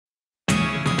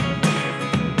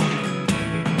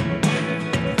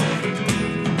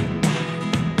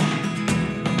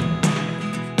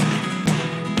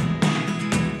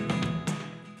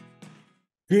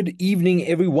Good evening,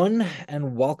 everyone,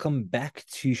 and welcome back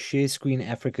to Share Screen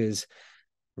Africa's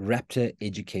Raptor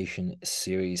Education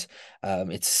series.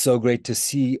 It's so great to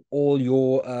see all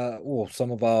your, or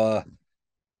some of our,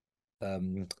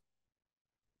 um,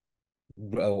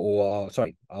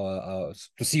 sorry, to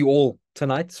see you all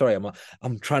tonight. Sorry,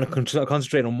 I'm trying to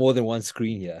concentrate on more than one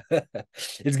screen here.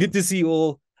 It's good to see you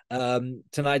all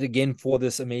tonight again for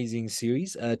this amazing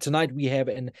series. Tonight we have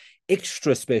an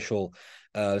extra special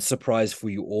surprise for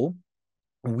you all.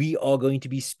 We are going to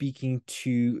be speaking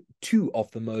to two of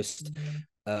the most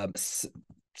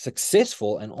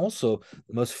successful and also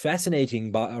the most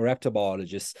fascinating raptor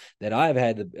biologists that I've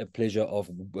had the pleasure of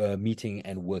meeting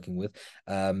and working with,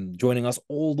 joining us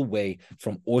all the way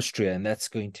from Austria. And that's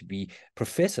going to be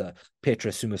Professor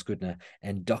Petra Sumerskutner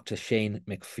and Dr. Shane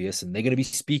McPherson. They're going to be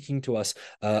speaking to us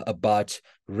about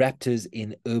raptors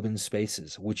in urban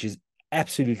spaces, which is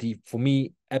absolutely, for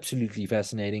me, absolutely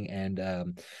fascinating and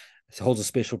it holds a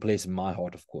special place in my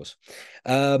heart, of course.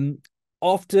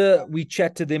 After we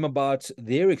chat to them about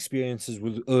their experiences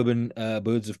with urban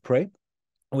birds of prey,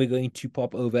 we're going to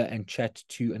pop over and chat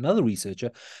to another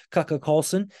researcher, Kaka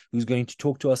Carlson, who's going to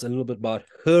talk to us a little bit about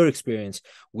her experience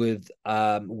with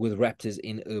raptors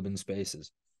in urban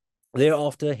spaces.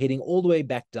 Thereafter, heading all the way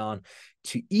back down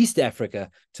to East Africa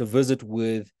to visit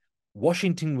with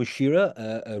Washington Washira,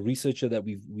 a researcher that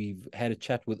we've had a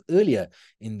chat with earlier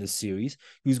in this series,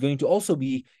 who's going to also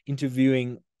be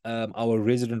interviewing our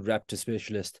resident raptor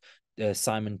specialist,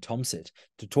 Simon Tomset,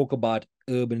 to talk about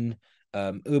urban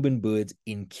birds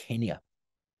in Kenya.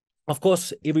 Of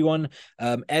course, everyone,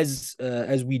 as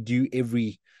we do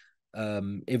every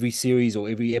series or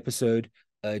every episode,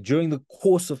 during the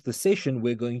course of the session,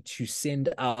 we're going to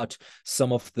send out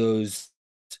some of those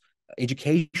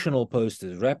educational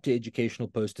posters, Raptor educational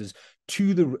posters,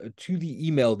 to the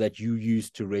email that you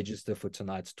used to register for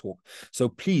tonight's talk. So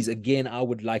please, again, I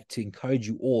would like to encourage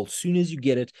you all, as soon as you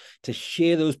get it, to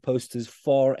share those posters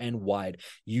far and wide.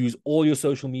 Use all your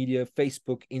social media,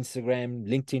 Facebook, Instagram,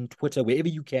 LinkedIn, Twitter, wherever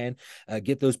you can,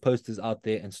 get those posters out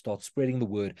there and start spreading the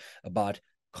word about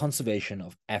conservation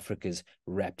of Africa's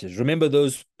raptors. Remember,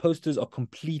 those posters are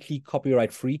completely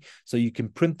copyright free, so you can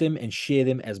print them and share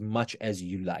them as much as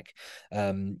you like.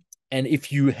 And if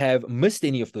you have missed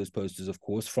any of those posters, of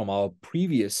course, from our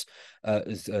previous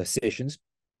sessions,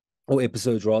 or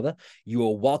episodes rather, you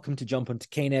are welcome to jump onto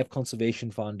KNAV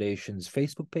Conservation Foundation's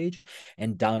Facebook page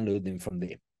and download them from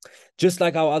there. Just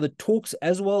like our other talks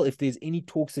as well, if there's any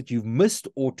talks that you've missed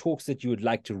or talks that you would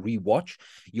like to rewatch,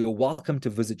 you're welcome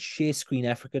to visit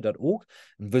sharescreenafrica.org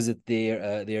and visit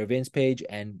their events page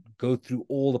and go through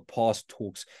all the past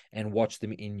talks and watch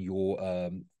them in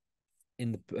your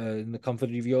in the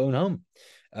comfort of your own home.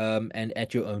 And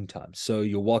at your own time. So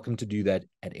you're welcome to do that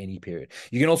at any period.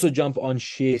 You can also jump on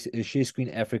Share Screen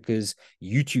Africa's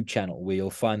YouTube channel, where you'll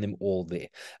find them all there.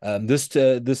 This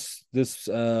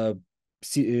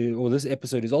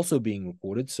episode is also being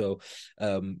recorded, so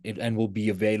and will be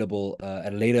available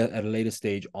at a later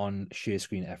stage on Share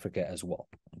Screen Africa as well.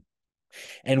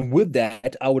 And with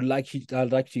that, I'd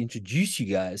like to introduce you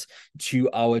guys to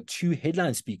our two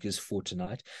headline speakers for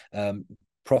tonight,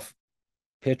 Prof.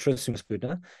 Petra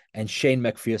Sumerskutner and Shane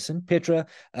McPherson. Petra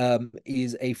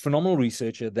is a phenomenal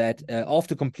researcher that,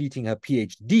 after completing her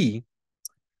PhD,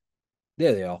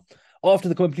 there they are.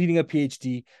 After completing her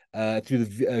PhD through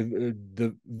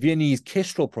the Viennese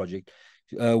Kestrel project,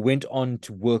 went on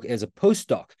to work as a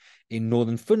postdoc in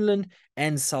northern Finland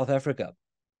and South Africa,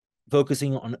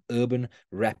 focusing on urban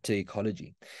raptor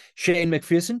ecology. Shane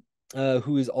McPherson,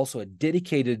 who is also a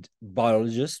dedicated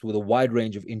biologist with a wide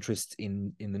range of interests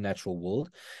in the natural world,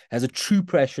 has a true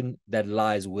passion that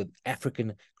lies with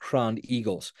African crowned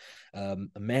eagles, a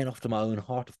man after my own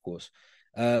heart, of course.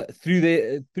 Through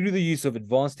the use of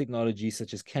advanced technology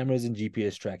such as cameras and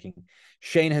GPS tracking,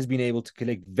 Shane has been able to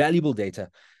collect valuable data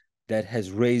that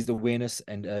has raised awareness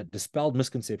and dispelled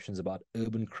misconceptions about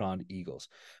urban crowned eagles,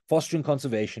 fostering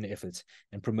conservation efforts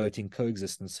and promoting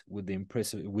coexistence with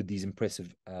these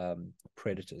impressive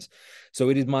predators. So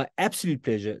it is my absolute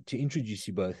pleasure to introduce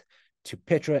you both to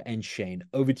Petra and Shane.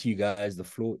 Over to you guys. The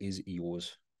floor is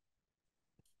yours.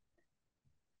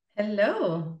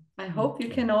 Hello. I hope you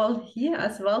can all hear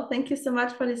as well. Thank you so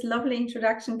much for this lovely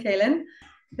introduction, Kaylin.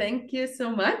 Thank you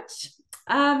so much.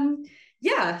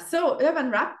 So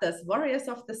urban raptors, warriors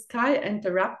of the sky, and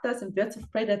the raptors and birds of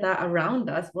prey that are around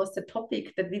us was the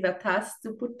topic that we were tasked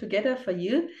to put together for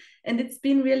you. And it's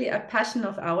been really a passion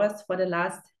of ours for the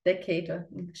last decade, or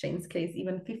in Shane's case,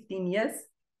 even 15 years.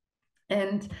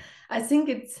 And I think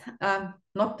it's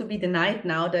not to be denied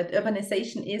now that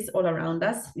urbanization is all around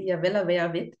us. We are well aware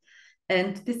of it.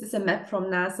 And this is a map from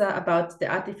NASA about the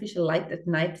artificial light at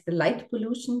night, the light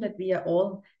pollution that we are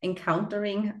all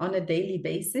encountering on a daily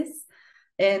basis.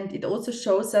 And it also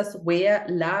shows us where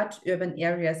large urban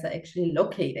areas are actually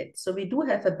located. So we do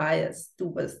have a bias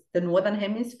towards the Northern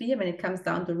Hemisphere when it comes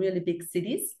down to really big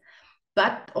cities.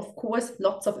 But of course,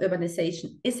 lots of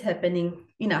urbanization is happening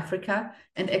in Africa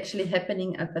and actually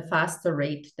happening at a faster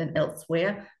rate than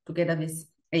elsewhere, together with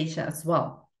Asia as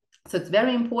well. So it's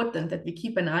very important that we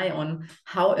keep an eye on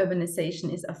how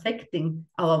urbanization is affecting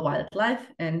our wildlife.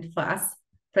 And for us,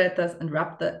 predators and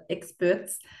raptor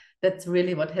experts, that's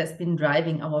really what has been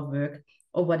driving our work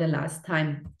over the last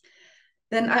time.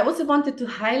 Then I also wanted to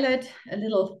highlight a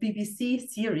little BBC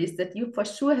series that you for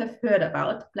sure have heard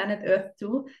about, Planet Earth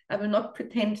 2. I will not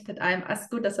pretend that I'm as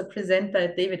good as a presenter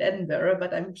at David Attenborough,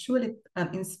 but I'm surely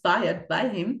inspired by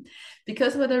him,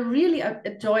 because what I really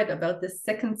enjoyed about the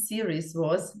second series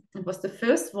was, it was the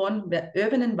first one where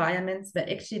urban environments were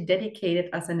actually dedicated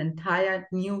as an entire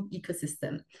new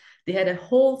ecosystem. They had a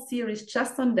whole series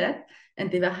just on that, and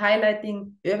they were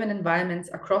highlighting urban environments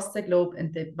across the globe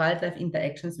and the wildlife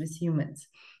interactions with humans.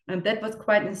 And that was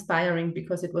quite inspiring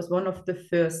because it was one of the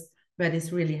first where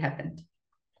this really happened.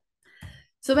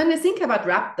 So when we think about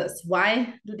raptors,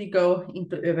 why do they go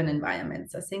into urban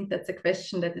environments? I think that's a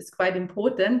question that is quite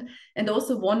important, and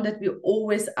also one that we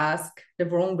always ask the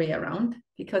wrong way around,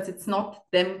 because it's not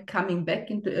them coming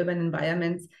back into urban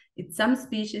environments. It's some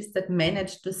species that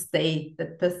manage to stay,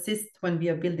 that persist when we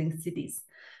are building cities.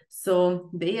 So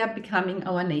they are becoming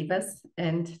our neighbors,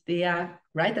 and they are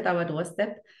right at our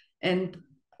doorstep and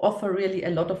offer really a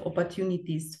lot of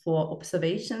opportunities for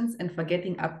observations and for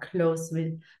getting up close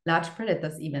with large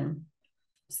predators even.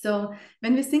 So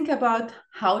when we think about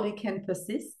how they can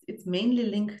persist, it's mainly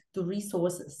linked to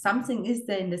resources. Something is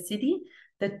there in the city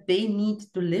that they need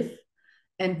to live,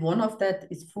 and one of that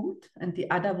is food, and the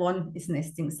other one is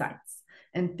nesting sites.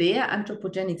 And their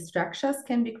anthropogenic structures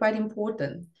can be quite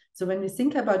important. So when we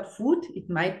think about food, it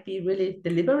might be really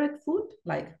deliberate food,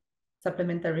 like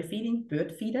supplementary feeding,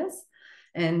 bird feeders.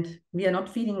 And we are not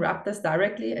feeding raptors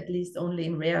directly, at least only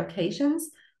in rare occasions,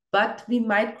 but we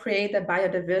might create a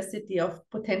biodiversity of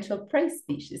potential prey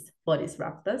species for these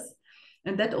raptors.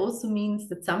 And that also means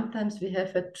that sometimes we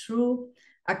have a true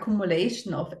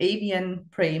accumulation of avian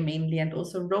prey mainly, and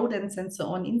also rodents and so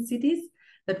on in cities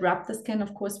that raptors can,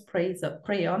 of course,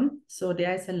 prey on. So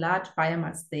there is a large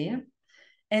biomass there.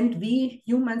 And we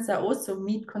humans are also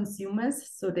meat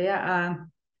consumers. So there are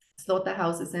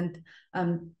slaughterhouses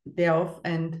and thereof,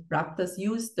 and raptors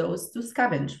use those to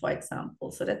scavenge, for example.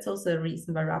 So that's also a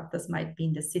reason why raptors might be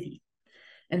in the city.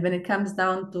 And when it comes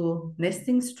down to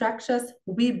nesting structures,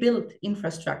 we build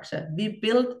infrastructure. We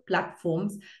build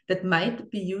platforms that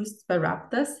might be used by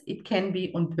raptors. It can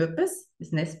be on purpose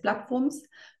with nest platforms,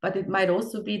 but it might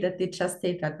also be that they just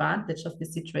take advantage of the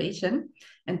situation.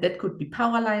 And that could be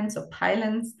power lines or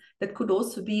pylons. That could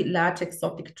also be large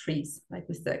exotic trees, like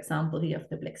with the example here of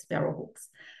the black sparrowhawks.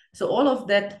 So all of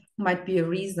that might be a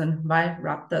reason why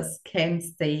raptors can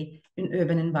stay in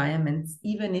urban environments,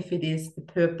 even if it is the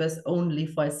purpose only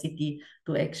for a city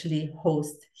to actually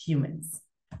host humans.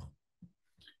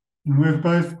 And we've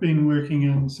both been working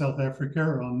in South Africa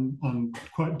on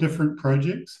quite different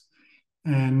projects.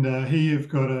 And here you've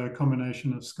got a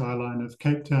combination of skyline of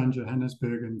Cape Town,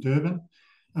 Johannesburg, and Durban.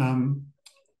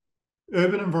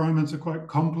 Urban environments are quite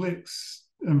complex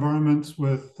environments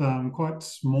with quite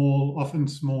small, often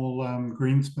small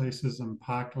green spaces and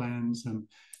parklands and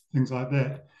things like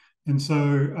that. And so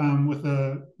with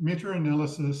a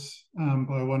meta-analysis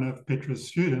by one of Petra's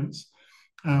students,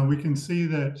 we can see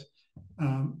that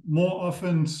more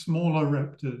often smaller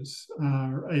raptors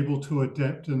are able to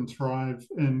adapt and thrive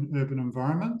in urban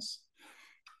environments.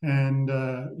 And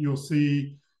you'll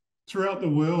see throughout the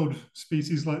world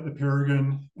species like the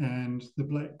peregrine and the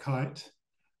black kite.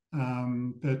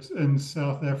 But in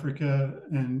South Africa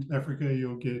and Africa,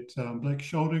 you'll get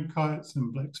black-shouldered kites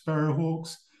and black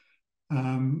sparrowhawks.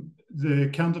 The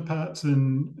counterparts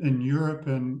in Europe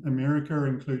and America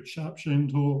include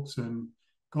sharp-shinned hawks and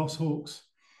goshawks.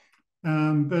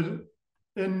 But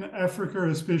in Africa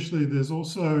especially, there's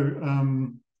also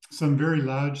some very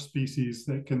large species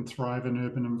that can thrive in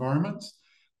urban environments,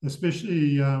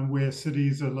 especially where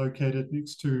cities are located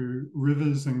next to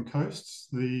rivers and coasts.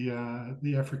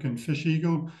 The African fish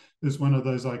eagle is one of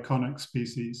those iconic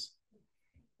species.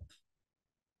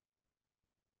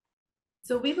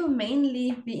 So we will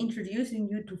mainly be introducing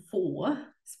you to 4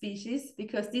 species,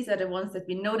 because these are the ones that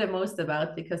we know the most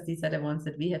about, because these are the ones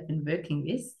that we have been working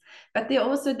with. But they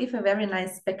also give a very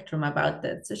nice spectrum about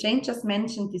that. So Shane just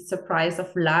mentioned the surprise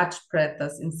of large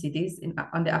predators in cities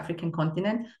on the African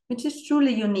continent, which is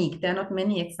truly unique. There are not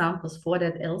many examples for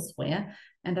that elsewhere.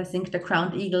 And I think the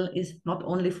crowned eagle is not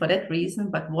only for that reason,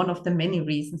 but one of the many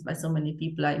reasons why so many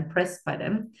people are impressed by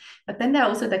them. But then there are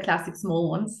also the classic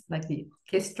small ones, like the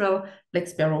kestrel, black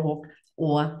sparrowhawk,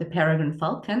 or the peregrine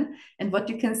falcon. And what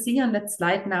you can see on that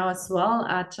slide now as well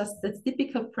are just the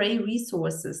typical prey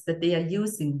resources that they are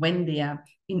using when they are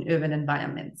in urban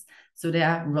environments. So there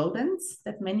are rodents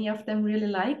that many of them really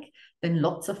like. Then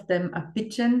lots of them are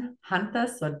pigeon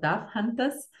hunters or dove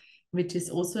hunters, which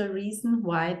is also a reason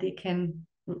why they can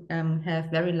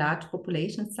have very large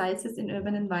population sizes in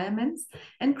urban environments.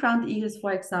 And crowned eagles,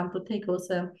 for example, take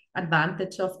also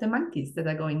advantage of the monkeys that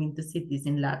are going into cities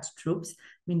in large troops.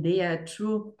 I mean, they are a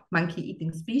true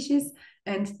monkey-eating species,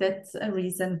 and that's a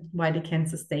reason why they can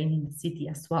sustain in the city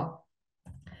as well.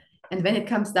 And when it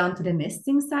comes down to the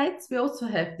nesting sites, we also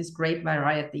have this great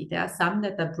variety. There are some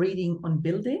that are breeding on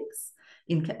buildings,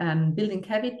 in building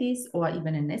cavities, or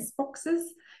even in nest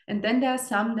boxes. And then there are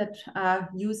some that are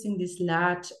using these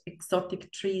large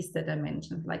exotic trees that I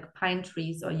mentioned, like pine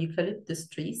trees or eucalyptus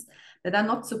trees, that are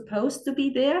not supposed to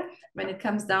be there when it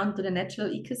comes down to the natural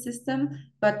ecosystem,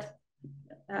 but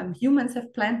humans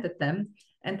have planted them,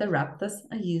 and the raptors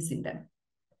are using them.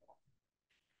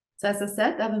 So as I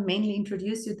said, I will mainly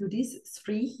introduce you to these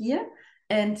three here.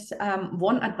 And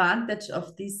one advantage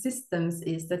of these systems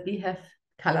is that we have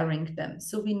coloring them.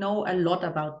 So we know a lot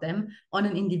about them on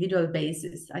an individual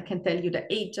basis. I can tell you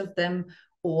the age of them,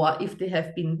 or if they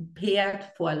have been paired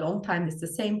for a long time with the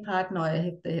same partner,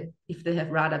 or if they have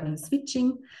rather been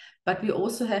switching. But we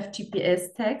also have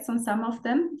GPS tags on some of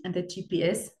them, and the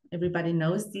GPS, everybody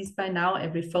knows these by now,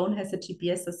 every phone has a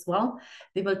GPS as well.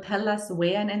 They will tell us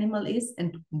where an animal is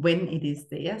and when it is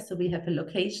there. So we have a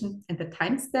location and a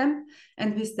timestamp,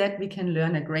 and with that we can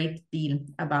learn a great deal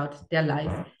about their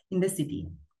life in the city.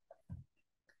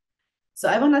 So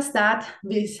I want to start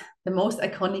with the most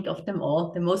iconic of them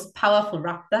all, the most powerful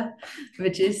raptor,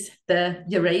 which is the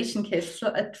Eurasian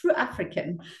kestrel, a true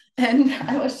African. And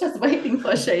I was just waiting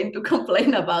for Shane to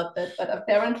complain about that, but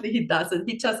apparently he doesn't.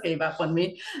 He just gave up on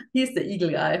me. He's the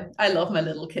eagle guy. I love my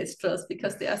little kestrels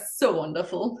because they are so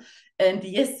wonderful. And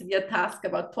yes, we are tasked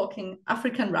about talking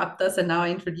African raptors, and now I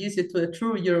introduce you to a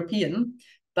true European.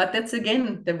 But that's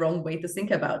again the wrong way to think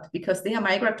about, because they are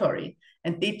migratory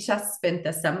and they just spent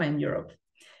their summer in Europe.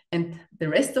 And the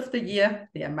rest of the year,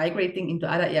 they are migrating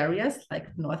into other areas like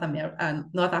North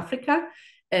Africa.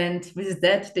 And with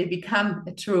that, they become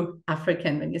a true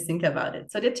African when you think about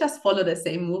it. So they just follow the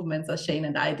same movements as Shane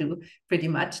and I do, pretty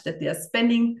much, that they are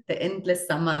spending the endless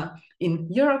summer in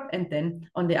Europe and then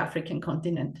on the African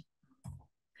continent.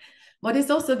 What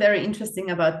is also very interesting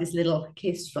about these little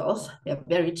kestrels, they're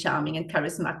very charming and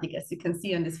charismatic, as you can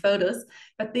see on these photos,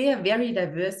 but they are very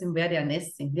diverse in where they are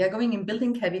nesting. They are going in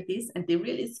building cavities, and they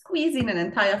really squeeze in an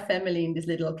entire family in these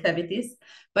little cavities.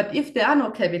 But if there are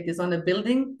no cavities on a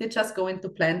building, they just go into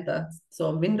planters,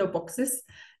 so window boxes,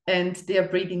 and they are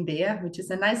breeding there, which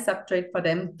is a nice substrate for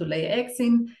them to lay eggs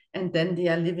in, and then they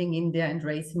are living in there and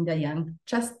raising their young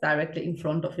just directly in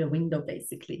front of your window,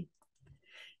 basically.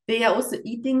 They are also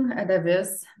eating a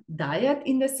diverse diet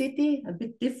in the city, a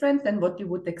bit different than what you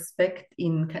would expect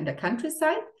in the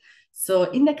countryside. So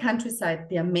in the countryside,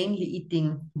 they are mainly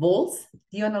eating voles,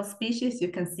 diurnal species. You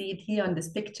can see it here on this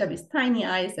picture with tiny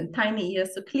eyes and tiny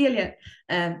ears. So clearly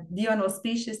a diurnal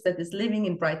species that is living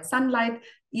in bright sunlight,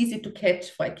 easy to catch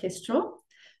for a kestrel.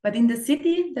 But in the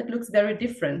city, that looks very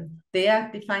different.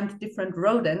 There, they find different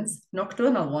rodents,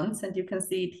 nocturnal ones, and you can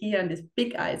see it here on these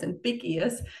big eyes and big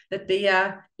ears, that they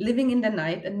are living in the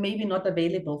night and maybe not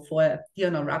available for a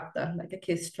diurnal raptor, like a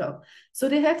kestrel. So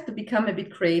they have to become a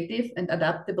bit creative and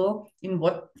adaptable in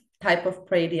what type of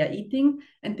prey they are eating,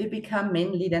 and they become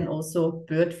mainly then also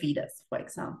bird feeders, for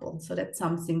example. So that's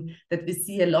something that we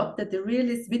see a lot, that they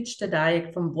really switch the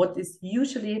diet from what is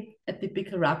usually a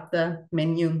typical raptor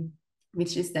menu,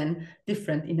 which is then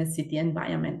different in a city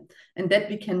environment. And that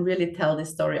we can really tell the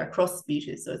story across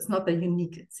species. So it's not a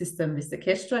unique system with the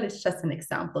kestrel, it's just an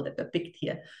example that I picked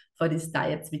here for these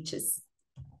diet switches.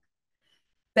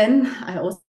 Then I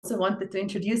also wanted to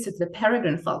introduce you to the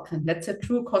peregrine falcon. That's a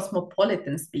true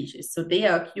cosmopolitan species. So they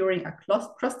are occurring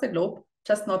across the globe,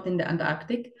 just not in the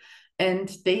Antarctic. And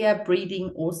they are breeding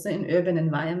also in urban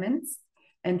environments.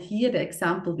 And here the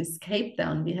example with Cape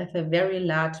Town, we have a very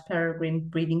large peregrine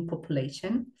breeding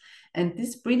population. And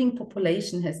this breeding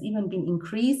population has even been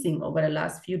increasing over the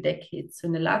last few decades. So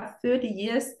in the last 30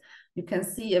 years, you can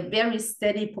see a very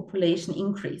steady population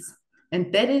increase.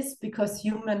 And that is because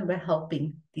humans were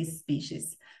helping these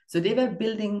species. So they were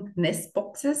building nest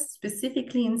boxes,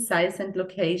 specifically in size and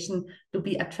location, to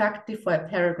be attractive for a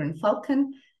peregrine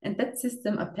falcon. And that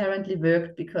system apparently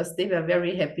worked because they were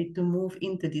very happy to move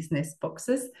into these nest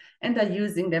boxes and are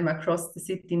using them across the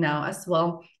city now as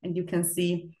well. And you can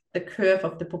see the curve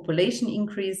of the population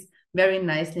increase very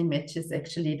nicely matches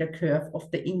actually the curve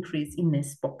of the increase in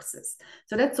nest boxes.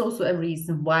 So that's also a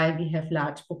reason why we have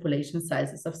large population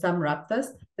sizes of some raptors,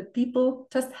 that people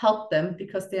just help them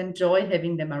because they enjoy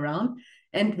having them around.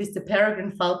 And with the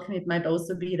peregrine falcon, it might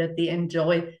also be that they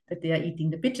enjoy that they are eating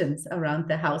the pigeons around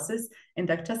their houses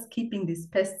and are just keeping these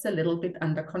pests a little bit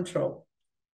under control.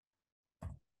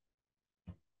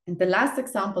 And the last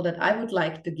example that I would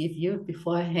like to give you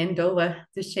before I hand over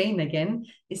to Shane again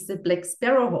is the black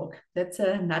sparrowhawk. That's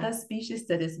another species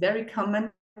that is very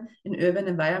common in urban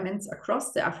environments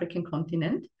across the African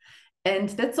continent. And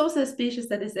that's also a species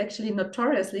that is actually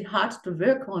notoriously hard to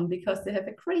work on because they have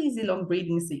a crazy long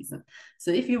breeding season.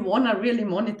 So if you want to really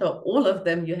monitor all of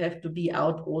them, you have to be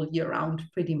out all year round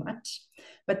pretty much.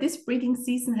 But this breeding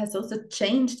season has also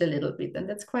changed a little bit. And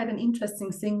that's quite an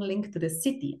interesting thing linked to the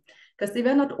city, because they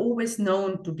were not always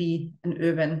known to be an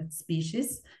urban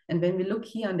species. And when we look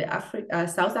here on the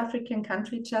South African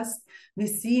country just, we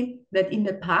see that in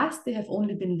the past they have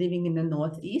only been living in the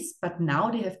northeast, but now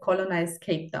they have colonized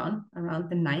Cape Town around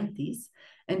the 90s.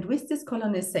 And with this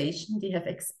colonization, they have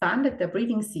expanded their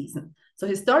breeding season. So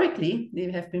historically,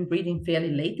 they have been breeding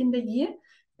fairly late in the year.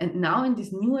 And now in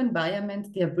this new environment,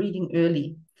 they are breeding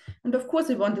early. And of course,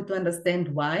 we wanted to understand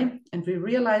why. And we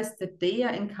realized that they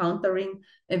are encountering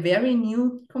a very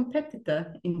new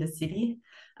competitor in the city.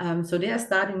 So they are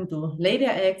starting to lay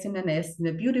their eggs in a nest in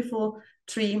a beautiful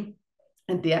tree.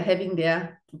 And they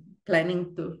are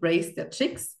planning to raise their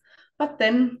chicks. But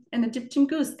then an Egyptian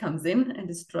goose comes in and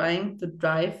is trying to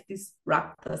drive these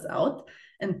raptors out.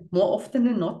 And more often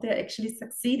than not, they're actually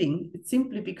succeeding. It's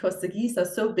simply because the geese are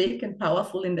so big and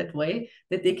powerful in that way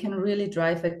that they can really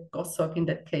drive a goshawk, in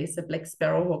that case, a black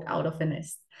sparrowhawk, out of a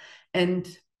nest. And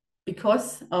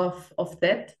because of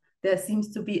that, there seems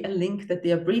to be a link that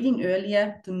they are breeding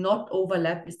earlier to not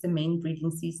overlap with the main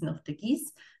breeding season of the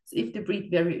geese. So if they breed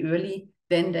very early,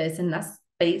 then there is enough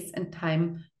space and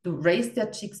time to raise their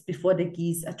chicks before the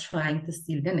geese are trying to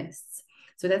steal the nests.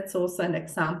 So that's also an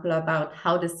example about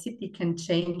how the city can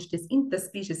change these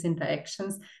interspecies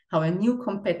interactions, how a new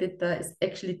competitor is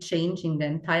actually changing the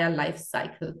entire life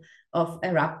cycle of a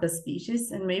raptor species,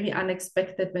 and maybe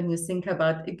unexpected when you think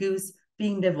about a goose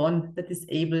being the one that is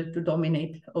able to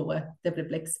dominate over the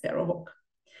black sparrowhawk.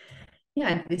 Yeah,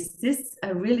 and with this, I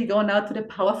really go now to the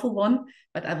powerful one,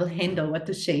 but I will hand over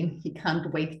to Shane. He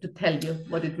can't wait to tell you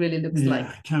what it really looks like.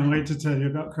 I can't wait to tell you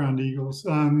about crowned eagles.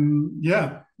 Simon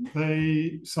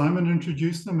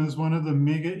introduced them as one of the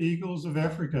mega eagles of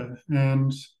Africa,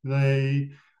 and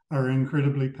they are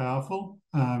incredibly powerful.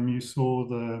 You saw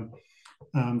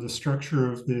the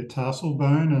structure of their tarsal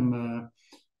bone and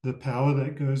the power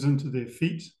that goes into their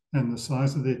feet and the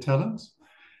size of their talons.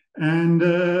 And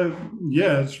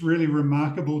it's really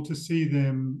remarkable to see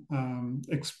them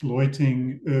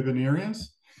exploiting urban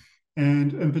areas.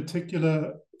 And in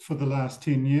particular, for the last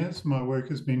 10 years, my work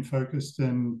has been focused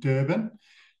in Durban.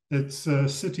 It's a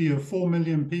city of 4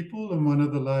 million people and one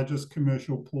of the largest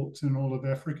commercial ports in all of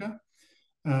Africa.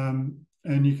 And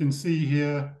you can see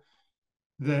here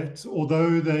that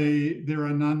although there are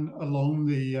none along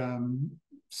the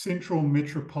central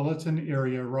metropolitan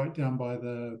area right down by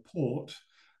the port,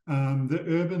 the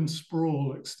urban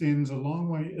sprawl extends a long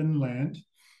way inland,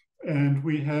 and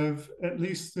we have at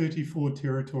least 34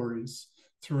 territories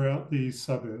throughout these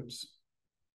suburbs.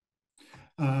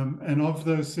 And of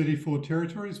those 34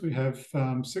 territories, we have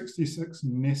 66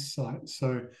 nest sites.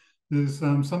 So there's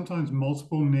sometimes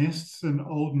multiple nests and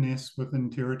old nests within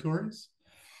territories.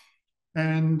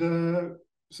 And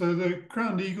so the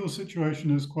crowned eagle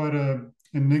situation is quite an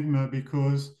enigma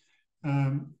because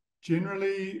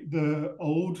generally, the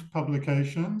old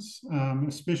publications,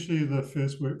 especially the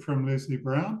first work from Leslie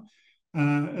Brown,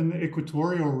 in the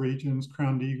equatorial regions,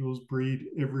 crowned eagles breed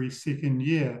every second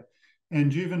year,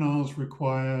 and juveniles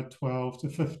require 12 to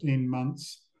 15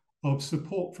 months of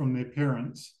support from their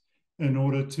parents in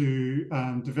order to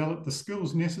develop the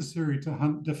skills necessary to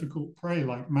hunt difficult prey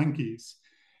like monkeys.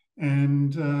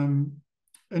 And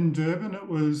in Durban, it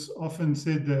was often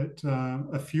said that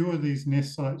a few of these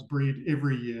nest sites breed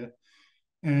every year.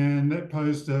 And that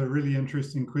posed a really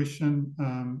interesting question,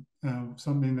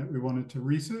 something that we wanted to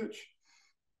research.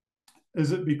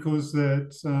 Is it because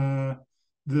that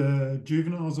the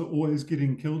juveniles are always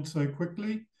getting killed so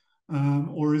quickly?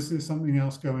 or is there something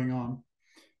else going on?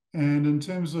 And in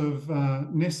terms of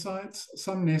nest sites,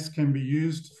 some nests can be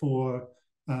used for,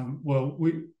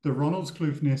 the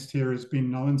Ronaldskloof nest here has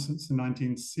been known since the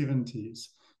 1970s.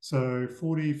 So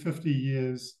 40, 50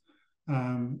 years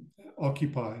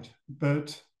occupied.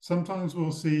 But sometimes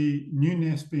we'll see new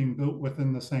nests being built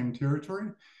within the same territory.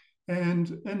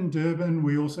 And in Durban,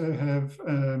 we also have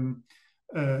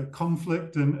a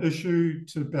conflict and issue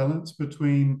to balance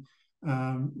between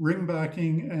ring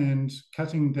barking and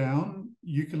cutting down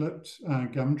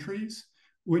eucalypt gum trees,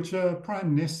 which are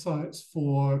prime nest sites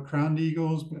for crowned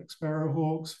eagles, black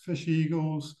sparrowhawks, fish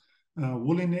eagles,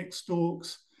 woolly neck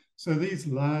storks. So these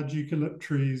large eucalypt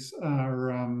trees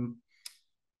are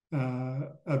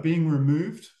being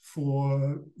removed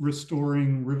for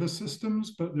restoring river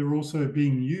systems, but they're also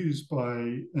being used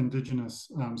by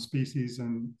indigenous species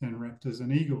and raptors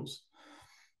and eagles.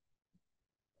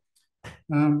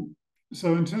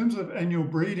 So in terms of annual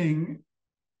breeding,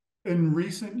 in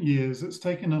recent years, it's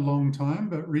taken a long time,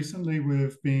 but recently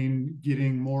we've been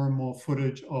getting more and more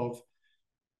footage of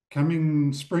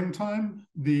coming springtime,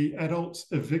 the adults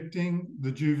evicting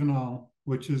the juvenile,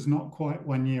 which is not quite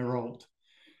 1 year old.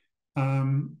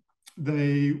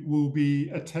 They will be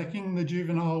attacking the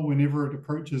juvenile whenever it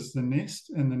approaches the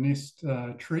nest and the nest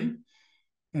tree.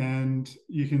 And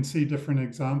you can see different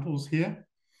examples here.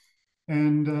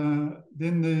 And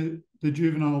then the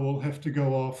juvenile will have to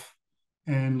go off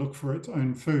and look for its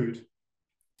own food.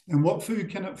 And what food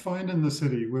can it find in the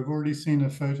city? We've already seen a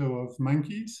photo of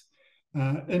monkeys.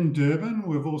 In Durban,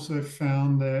 we've also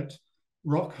found that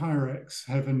rock hyrax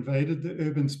have invaded the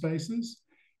urban spaces.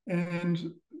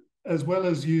 And as well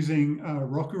as using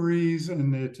rockeries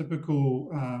and their typical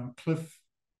cliff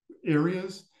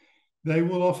areas, they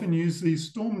will often use these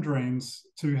storm drains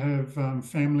to have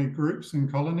family groups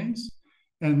and colonies.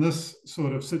 And this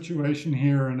sort of situation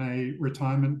here in a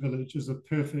retirement village is a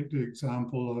perfect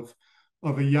example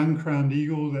of a young crowned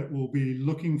eagle that will be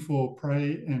looking for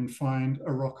prey and find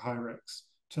a rock hyrax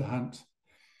to hunt.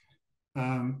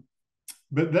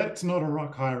 But that's not a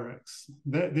rock hyrax.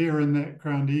 That there in that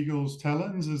crowned eagle's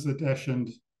talons is a dachshund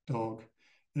dog.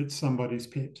 It's somebody's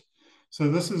pet.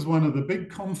 So this is one of the big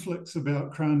conflicts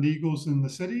about crowned eagles in the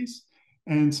cities,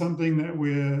 and something that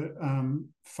we're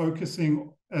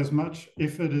focusing as much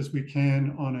effort as we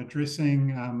can on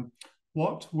addressing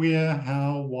what, where,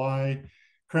 how, why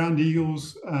crowned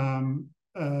eagles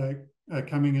are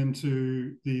coming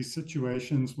into these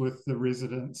situations with the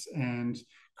residents and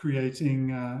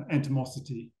creating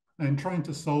animosity, and trying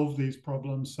to solve these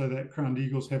problems so that crowned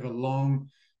eagles have a long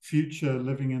future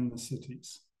living in the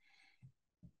cities.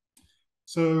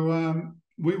 So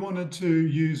we wanted to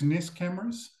use nest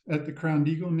cameras at the crowned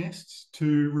eagle nests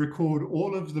to record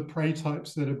all of the prey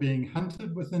types that are being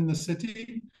hunted within the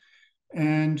city,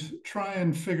 and try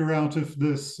and figure out if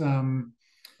this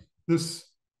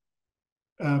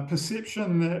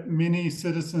perception that many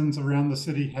citizens around the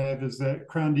city have is that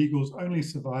crowned eagles only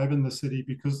survive in the city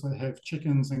because they have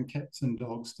chickens and cats and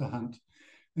dogs to hunt.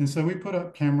 And so we put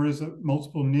up cameras at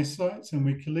multiple nest sites, and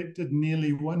we collected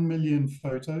nearly 1 million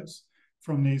photos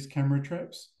from these camera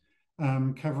traps,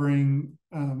 covering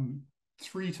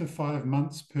 3 to 5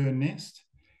 months per nest,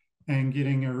 and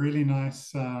getting a really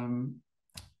nice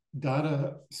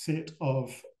data set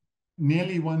of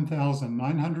nearly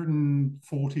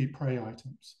 1,940 prey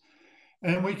items.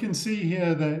 And we can see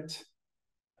here that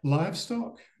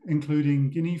livestock, including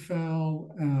guinea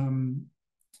fowl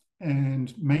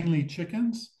and mainly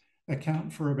chickens,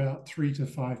 account for about 3 to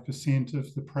 5%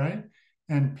 of the prey,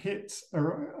 and pets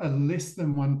are less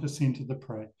than 1% of the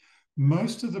prey.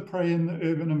 Most of the prey in the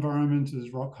urban environment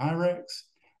is rock hyrax,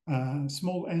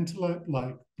 small antelope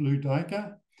like blue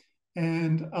duiker,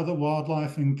 and other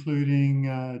wildlife including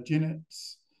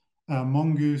genets,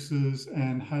 mongooses,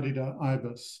 and Harida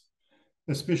ibis,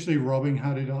 especially robbing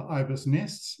Harida ibis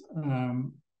nests.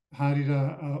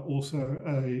 Harida are also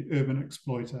an urban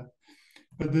exploiter.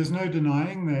 But there's no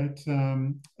denying that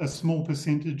a small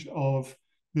percentage of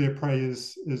their prey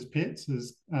is pets,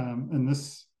 in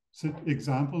this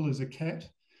example is a cat.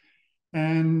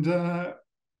 And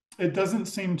it doesn't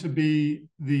seem to be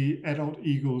the adult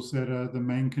eagles that are the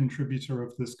main contributor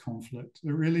of this conflict.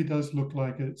 It really does look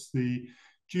like it's the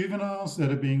juveniles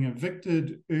that are being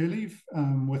evicted early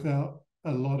without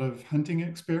a lot of hunting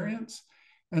experience.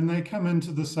 And they come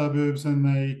into the suburbs and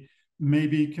they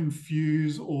maybe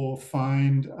confuse or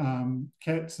find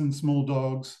cats and small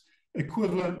dogs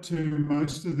equivalent to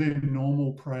most of their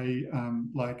normal prey,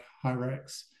 like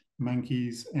hyrax,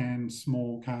 monkeys, and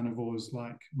small carnivores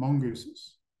like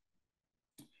mongooses.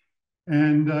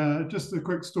 And just a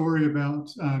quick story about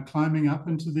climbing up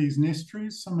into these nest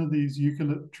trees. Some of these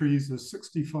eucalypt trees are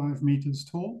 65 meters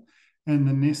tall, and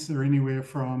the nests are anywhere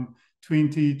from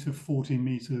 20 to 40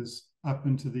 meters up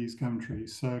into these gum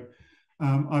trees. So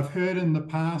I've heard in the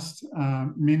past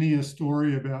many a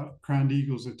story about crowned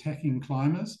eagles attacking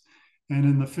climbers. And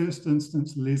in the first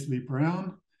instance, Leslie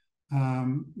Brown,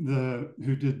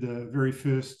 who did the very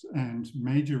first and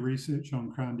major research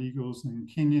on crowned eagles in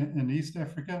Kenya and East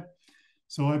Africa.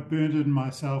 So I burdened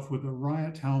myself with a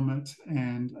riot helmet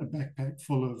and a backpack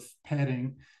full of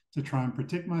padding to try and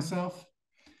protect myself.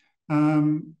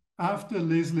 After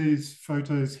Leslie's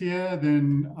photos here,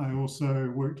 then I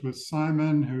also worked with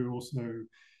Simon, who also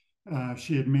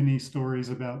shared many stories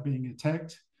about being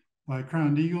attacked by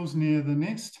crowned eagles near the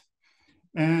nest.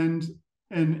 And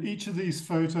in each of these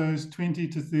photos, 20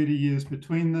 to 30 years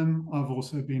between them, I've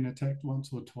also been attacked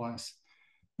once or twice.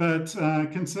 But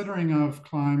considering I've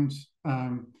climbed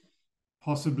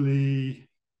possibly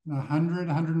 100,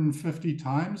 150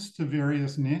 times to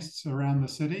various nests around the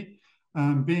city,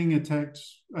 being attacked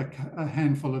a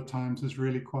handful of times is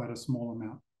really quite a small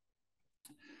amount.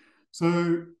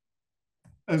 So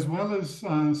as well as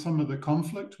some of the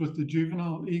conflict with the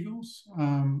juvenile eagles,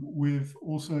 we've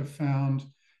also found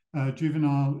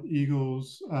juvenile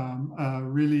eagles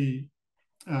really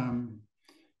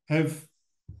have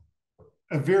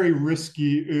a very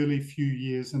risky early few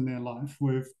years in their life.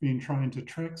 We've been trying to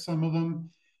track some of them,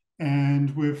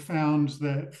 and we've found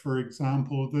that, for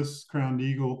example, this crowned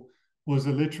eagle was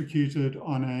electrocuted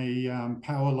on a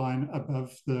power line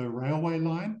above the railway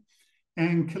line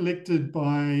and collected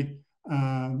by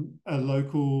a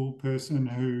local person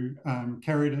who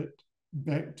carried it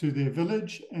back to their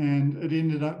village, and it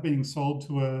ended up being sold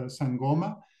to a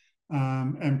sangoma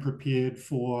and prepared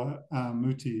for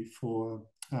muti, for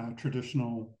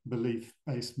traditional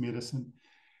belief-based medicine.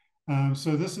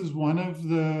 So this is one of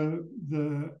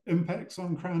the impacts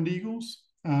on crowned eagles.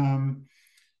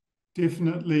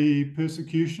 Definitely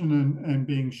persecution and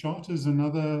being shot is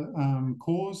another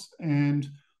cause. And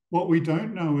what we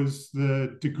don't know is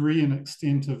the degree and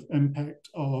extent of impact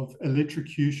of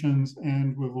electrocutions,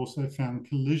 and we've also found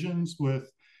collisions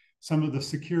with some of the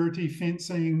security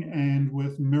fencing and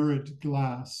with mirrored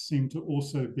glass seem to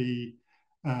also be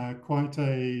quite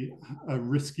a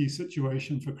risky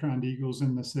situation for crowned eagles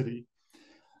in the city.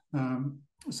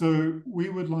 So we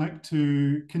would like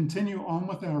to continue on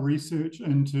with our research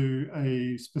into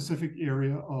a specific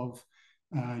area of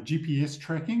GPS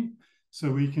tracking, so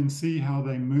we can see how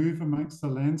they move amongst the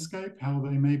landscape, how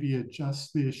they maybe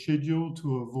adjust their schedule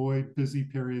to avoid busy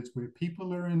periods where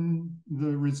people are in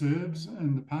the reserves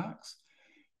and the parks,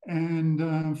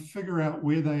 and figure out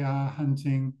where they are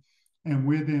hunting and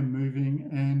where they're moving.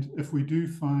 And if we do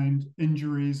find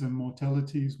injuries and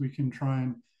mortalities, we can try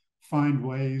and find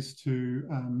ways to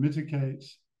mitigate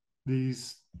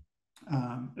these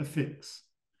effects.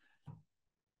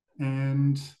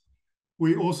 And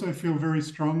we also feel very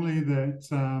strongly that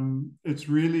it's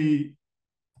really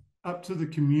up to the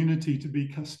community to be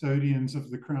custodians of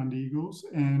the crowned eagles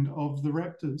and of the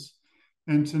raptors,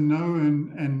 and to know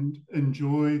and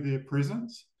enjoy their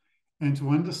presence, and to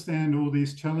understand all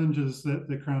these challenges that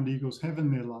the crowned eagles have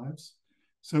in their lives.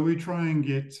 So we try and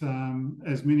get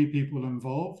as many people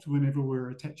involved whenever we're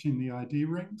attaching the ID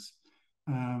rings.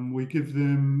 We give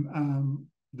them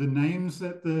the names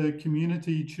that the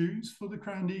community choose for the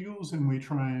crowned eagles, and we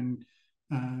try and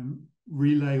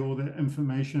relay all that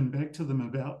information back to them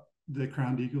about the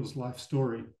crowned eagles' life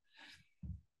story.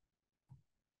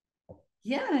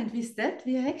 Yeah, and with that,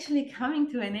 we are actually coming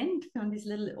to an end from this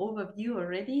little overview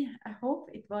already. I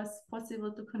hope it was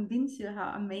possible to convince you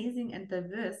how amazing and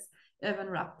diverse urban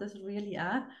raptors really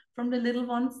are, from the little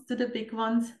ones to the big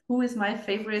ones. Who is my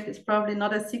favorite is probably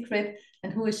not a secret,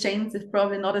 and who is Shane's is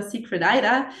probably not a secret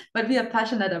either, but we are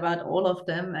passionate about all of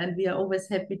them, and we are always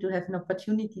happy to have an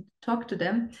opportunity to talk to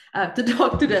them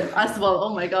as well,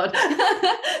 oh my God,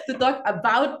 to talk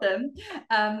about them.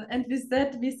 And with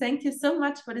that, we thank you so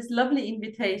much for this lovely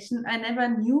invitation. I never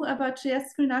knew about GS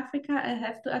Screen Africa, I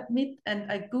have to admit,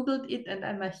 and I Googled it, and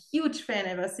I'm a huge fan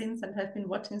ever since, and have been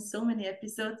watching so many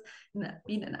episodes.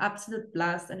 Been an absolute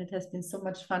blast, and it has been so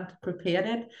much fun to prepare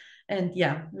that. And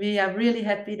yeah, we are really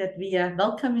happy that we are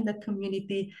welcome in the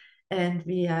community, and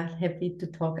we are happy to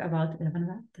talk about urban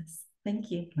raptors. Thank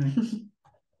you.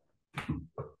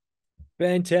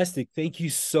 Fantastic. Thank you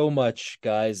so much,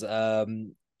 guys.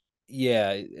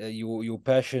 Yeah, your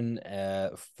passion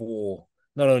for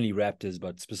not only raptors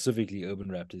but specifically urban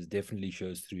raptors definitely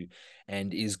shows through,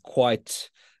 and is quite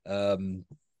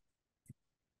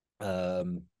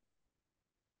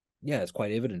yeah, it's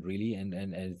quite evident, really, and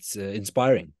it's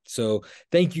inspiring. So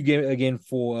thank you again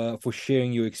for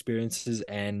sharing your experiences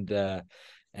and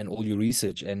all your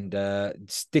research. And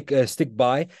stick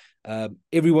by.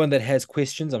 Everyone that has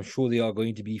questions, I'm sure there are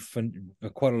going to be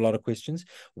quite a lot of questions.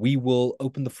 We will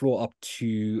open the floor up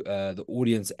to the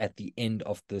audience at the end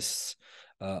of this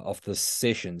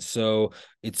session. So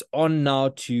it's on now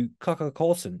to Kaka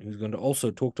Carlson, who's going to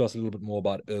also talk to us a little bit more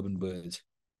about urban birds.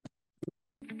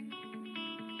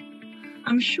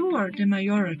 I'm sure the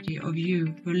majority of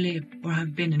you who live or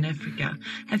have been in Africa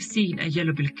have seen a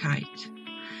yellow-billed kite,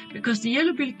 because the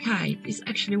yellow-billed kite is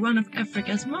actually one of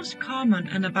Africa's most common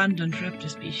and abundant raptor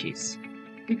species.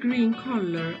 The green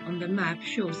color on the map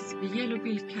shows the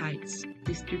yellow-billed kite's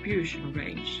distribution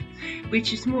range,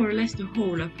 which is more or less the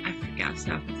whole of Africa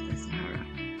south of the Sahara.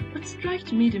 What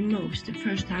struck me the most the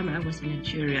first time I was in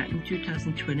Nigeria in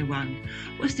 2021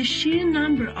 was the sheer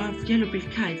number of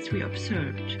yellow-billed kites we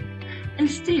observed. And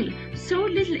still, so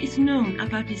little is known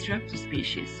about this raptor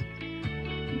species.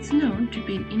 It's known to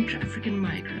be an intra-African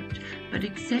migrant, but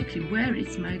exactly where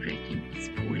it's migrating is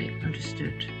poorly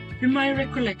understood. In my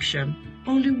recollection,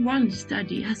 only one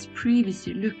study has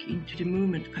previously looked into the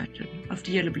movement pattern of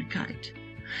the yellow-billed kite.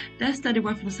 That study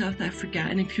was from South Africa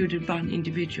and included one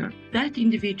individual. That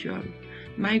individual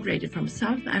migrated from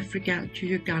South Africa to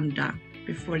Uganda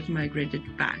before it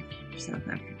migrated back to South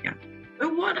Africa.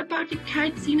 But what about the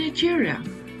kites in Nigeria?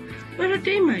 Where are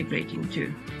they migrating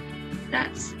to?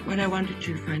 That's what I wanted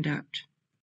to find out.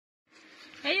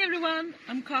 Hey everyone,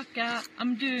 I'm Kaka.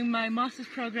 I'm doing my master's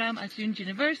program at Lund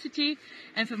University,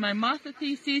 and for my master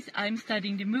thesis I'm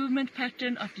studying the movement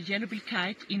pattern of the yellow-billed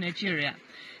kite in Nigeria.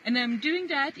 And I'm doing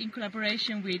that in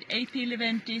collaboration with AP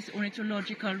Leventis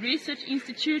Ornithological Research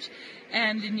Institute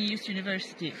and the NIUS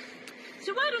University.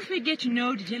 So why don't we get to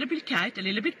know the yellow-billed kite a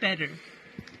little bit better?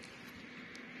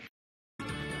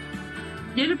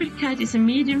 Yellow-billed kite is a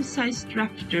medium-sized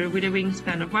raptor with a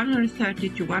wingspan of 130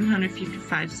 to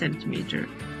 155 centimeters.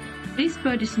 This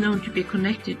bird is known to be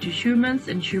connected to humans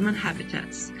and human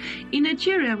habitats. In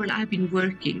Nigeria, where I've been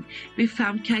working, we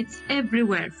found kites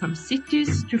everywhere from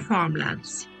cities to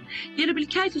farmlands. Yellow-billed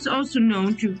kite is also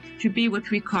known to be what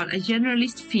we call a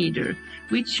generalist feeder,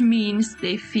 which means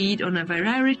they feed on a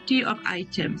variety of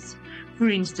items. For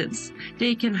instance,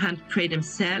 they can hunt prey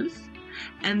themselves,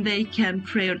 and they can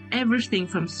prey on everything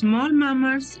from small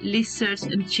mammals, lizards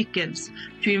and chickens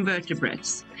to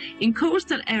invertebrates. In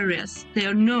coastal areas, they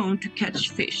are known to catch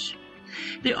fish.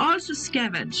 They also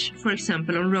scavenge, for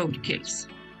example, on roadkills.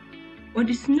 What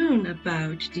is known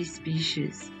about this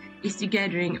species is the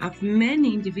gathering of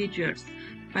many individuals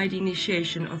by the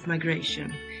initiation of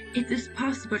migration. It is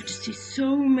possible to see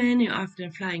so many of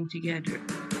them flying together.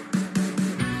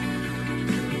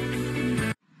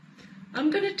 I'm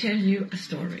going to tell you a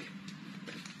story.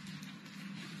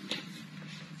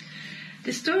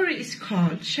 The story is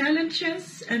called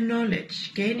Challenges and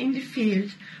Knowledge Gained in the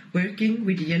Field Working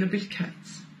with the Yellow-billed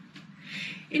Kites.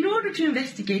 In order to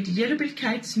investigate the yellow-billed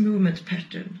kite's movement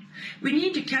pattern, we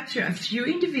need to capture a few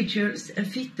individuals and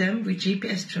fit them with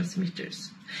GPS transmitters.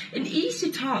 An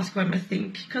easy task, one might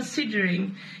think,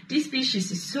 considering this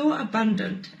species is so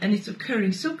abundant and it's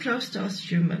occurring so close to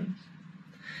us humans.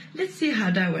 Let's see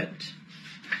how that went.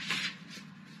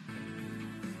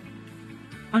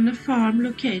 On a farm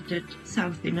located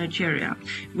south in Nigeria,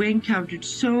 we encountered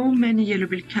so many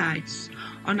yellow-billed kites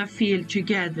on a field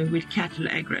together with cattle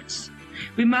egrets.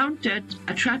 We mounted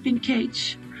a trapping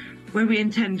cage where we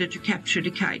intended to capture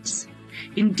the kites.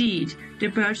 Indeed, the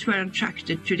birds were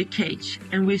attracted to the cage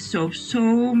and we saw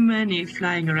so many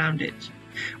flying around it.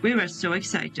 We were so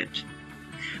excited.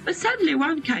 But suddenly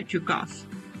one kite took off,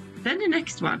 then the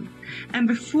next one, and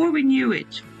before we knew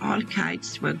it, all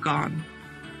kites were gone.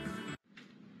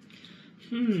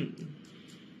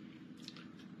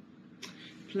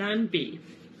 Plan B.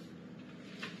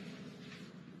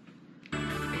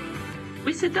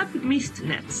 We set up mist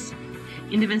nets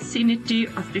in the vicinity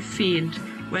of the field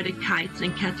where the kites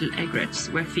and cattle egrets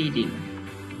were feeding.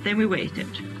 Then we waited.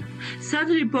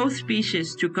 Suddenly both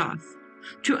species took off.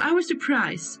 To our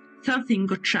surprise, something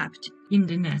got trapped in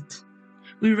the net.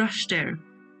 We rushed there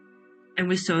and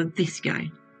we saw this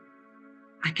guy,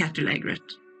 a cattle egret.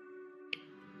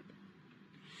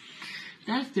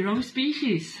 That's the wrong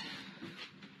species.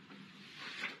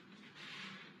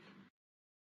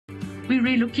 We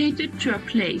relocated to a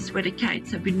place where the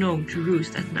kites have been known to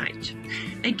roost at night.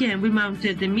 Again, we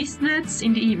mounted the mist nets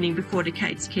in the evening before the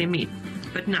kites came in,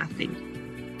 but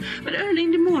nothing. But early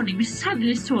in the morning, we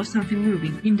suddenly saw something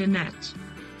moving in the net.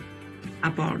 A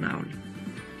barn owl.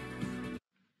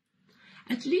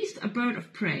 At least a bird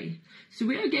of prey, so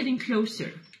we are getting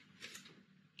closer.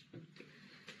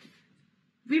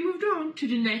 We moved on to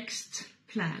the next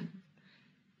plan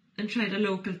and tried a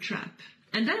local trap,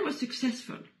 and that was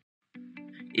successful.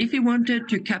 If we wanted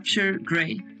to capture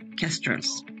grey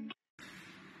kestrels.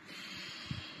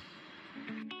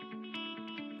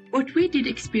 What we did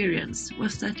experience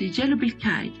was that the yellow-billed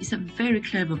kite is a very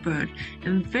clever bird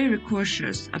and very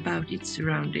cautious about its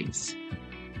surroundings.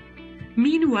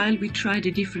 Meanwhile, we tried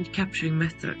the different capturing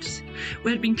methods.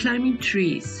 We had been climbing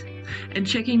trees and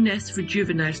checking nests for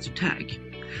juveniles to tag.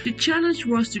 The challenge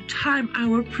was to time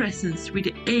our presence with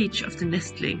the age of the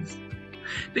nestlings,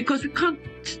 because we can't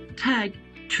tag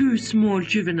two small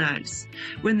juveniles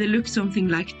when they look something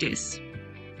like this,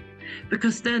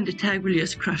 because then the tag will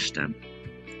just crush them.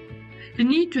 They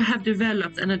need to have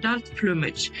developed an adult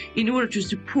plumage in order to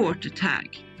support the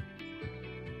tag,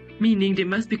 meaning they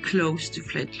must be close to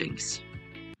fledglings.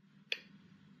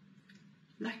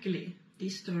 Luckily,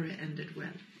 this story ended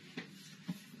well.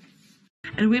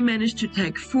 And we managed to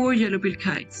tag 4 yellow-billed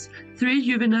kites, 3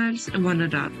 juveniles and 1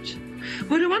 adult.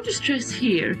 What I want to stress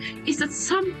here is that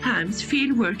sometimes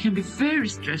fieldwork can be very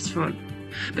stressful,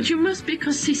 but you must be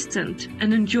consistent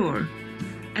and endure,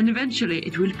 and eventually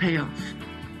it will pay off.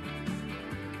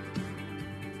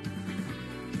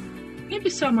 Maybe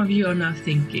some of you are now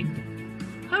thinking,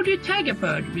 how do you tag a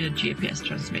bird with a GPS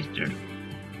transmitter?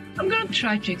 I'm going to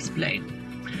try to explain.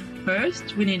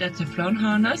 First, we need a Teflon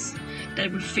harness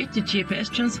that will fit the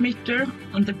GPS transmitter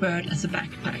on the bird as a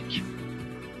backpack.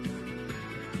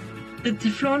 The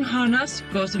Teflon harness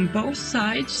goes on both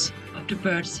sides of the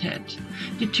bird's head.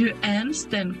 The 2 ends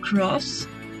then cross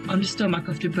on the stomach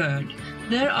of the bird.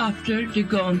 Thereafter, they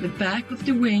go on the back of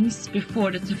the wings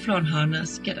before the Teflon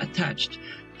harness get attached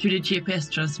to the GPS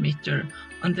transmitter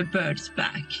on the bird's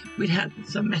back with help of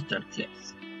some metal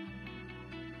clips.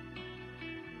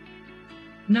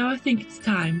 Now I think it's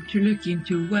time to look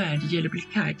into where the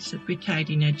yellow-billed kites that we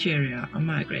tagged in Nigeria are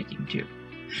migrating to.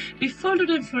 We followed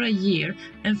them for a year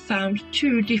and found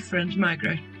 2 different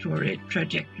migratory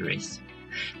trajectories.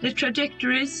 The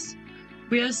trajectories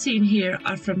we are seeing here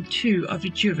are from 2 of the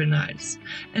juveniles,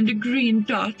 and the green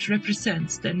dot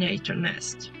represents their natal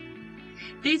nest.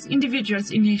 These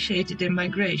individuals initiated their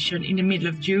migration in the middle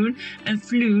of June and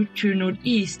flew to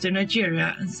northeastern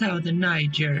Nigeria and southern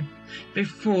Niger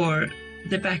before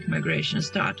the back migration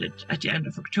started at the end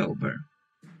of October.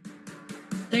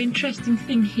 The interesting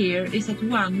thing here is that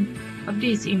one of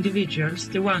these individuals,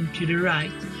 the one to the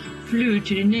right, flew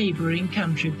to the neighboring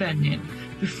country Benin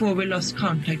before we lost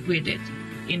contact with it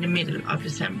in the middle of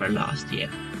December last year.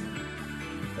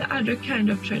 The other kind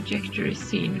of trajectory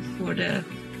seen for the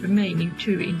remaining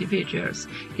 2 individuals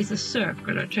is a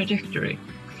circular trajectory.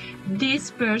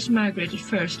 These birds migrated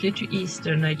firstly to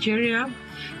eastern Nigeria.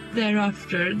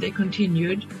 Thereafter, they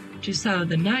continued to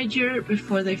southern Niger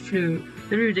before they flew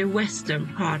through the western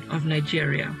part of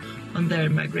Nigeria on their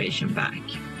migration back.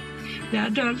 The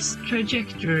adult's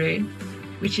trajectory,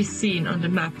 which is seen on the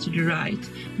map to the right,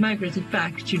 migrated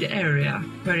back to the area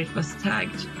where it was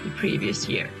tagged the previous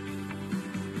year.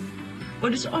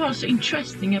 What is also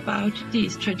interesting about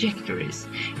these trajectories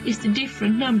is the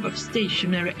different number of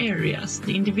stationary areas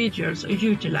the individuals are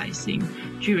utilizing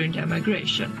during their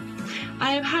migration.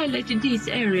 I have highlighted these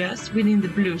areas within the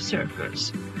blue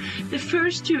circles. The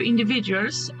first 2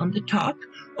 individuals on the top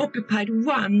occupied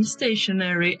 1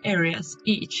 stationary areas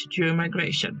each during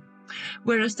migration,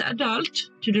 whereas the adult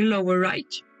to the lower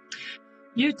right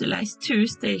utilized 2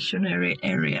 stationary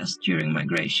areas during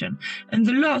migration, and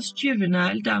the last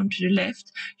juvenile down to the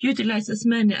left utilized as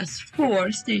many as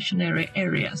 4 stationary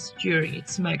areas during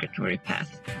its migratory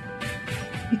path.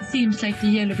 It seems like the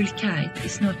yellow-billed kite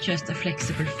is not just a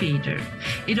flexible feeder,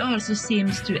 it also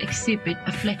seems to exhibit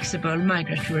a flexible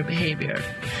migratory behavior,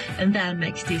 and that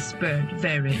makes this bird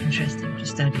very interesting to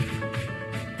study.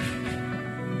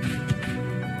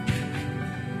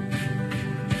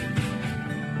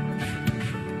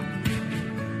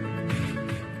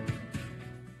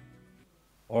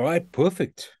 All right,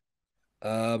 perfect.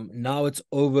 Now it's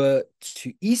over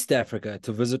to East Africa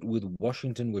to visit with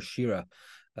Washington Washira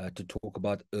to talk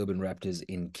about urban raptors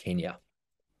in Kenya.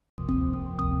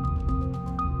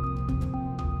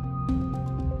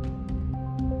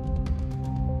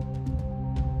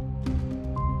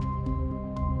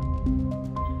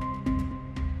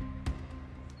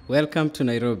 Welcome to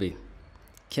Nairobi,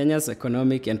 Kenya's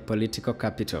economic and political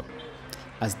capital.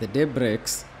 As the day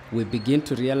breaks, we begin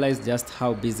to realize just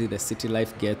how busy the city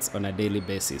life gets on a daily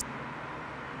basis.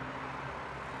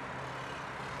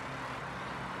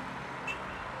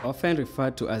 Often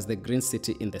referred to as the green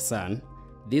city in the sun,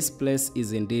 this place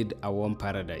is indeed a warm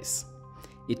paradise.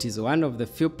 It is one of the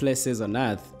few places on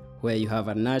earth where you have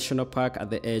a national park at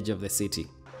the edge of the city.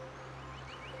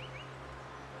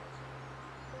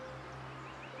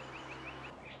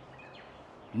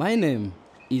 My name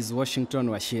is Washington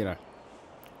Washira,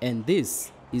 and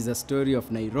this is a story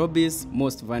of Nairobi's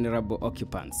most vulnerable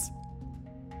occupants.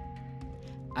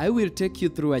 I will take you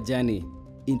through a journey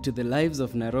into the lives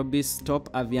of Nairobi's top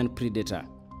avian predator,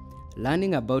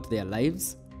 learning about their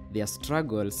lives, their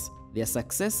struggles, their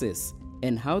successes,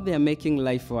 and how they are making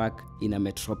life work in a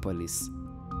metropolis.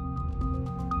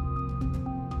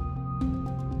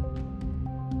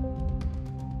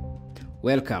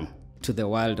 Welcome to the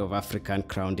world of African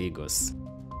crowned eagles.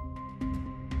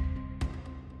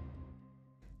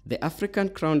 The African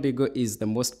crowned eagle is the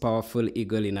most powerful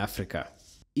eagle in Africa.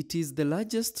 It is the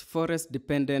largest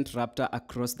forest-dependent raptor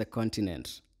across the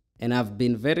continent, and I've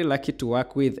been very lucky to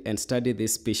work with and study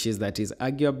this species that is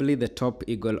arguably the top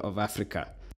eagle of Africa.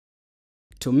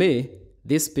 To me,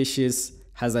 this species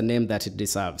has a name that it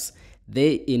deserves.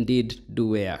 They indeed do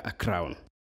wear a crown.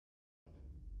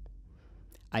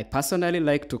 I personally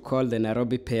like to call the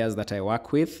Nairobi pairs that I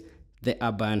work with the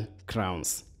urban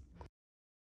crowns.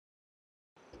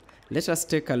 Let us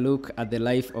take a look at the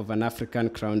life of an African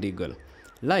crowned eagle.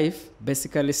 Life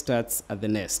basically starts at the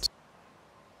nest.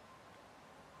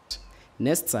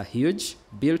 Nests are huge,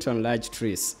 built on large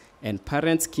trees, and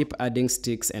parents keep adding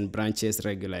sticks and branches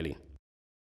regularly.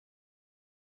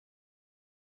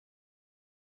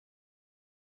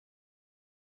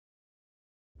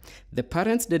 The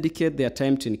parents dedicate their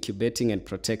time to incubating and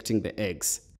protecting the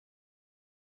eggs.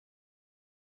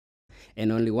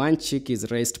 And only one chick is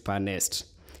raised per nest.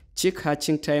 Chick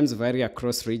hatching times vary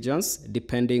across regions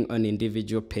depending on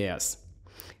individual pairs.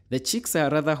 The chicks are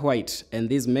rather white, and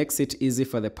this makes it easy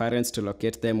for the parents to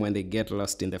locate them when they get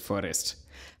lost in the forest.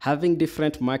 Having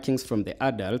different markings from the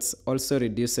adults also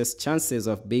reduces chances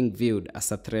of being viewed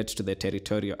as a threat to the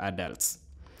territorial adults.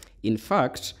 In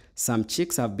fact, some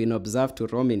chicks have been observed to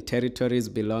roam in territories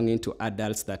belonging to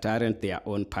adults that aren't their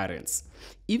own parents.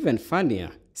 Even funnier,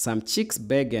 some chicks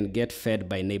beg and get fed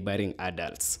by neighboring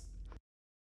adults.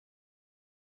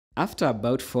 After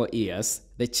about 4 years,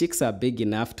 the chicks are big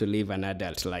enough to live an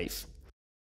adult life.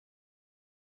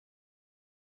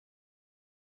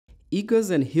 Eagles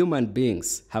and human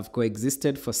beings have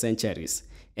coexisted for centuries,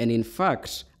 and in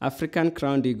fact, African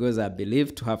crowned eagles are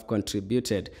believed to have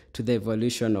contributed to the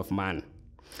evolution of man.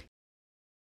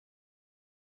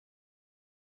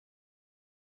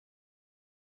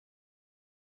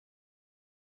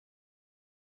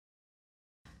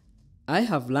 I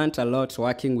have learnt a lot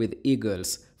working with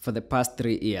eagles for the past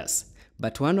 3 years,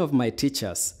 but one of my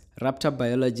teachers, raptor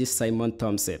biologist Simon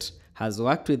Thomset, has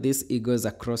worked with these eagles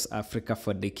across Africa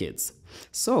for decades.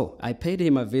 So I paid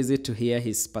him a visit to hear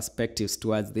his perspectives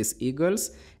towards these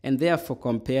eagles and therefore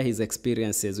compare his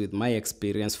experiences with my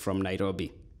experience from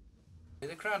Nairobi.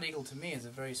 The crowned eagle to me is a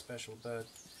very special bird,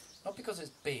 not because it's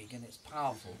big and it's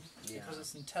powerful, because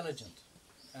it's intelligent.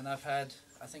 And I've had,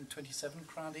 I think, 27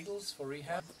 crowned eagles for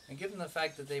rehab. And given the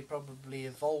fact that they probably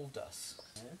evolved us,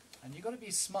 and you've got to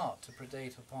be smart to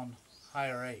predate upon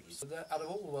higher apes. So out of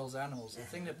all the world's animals, the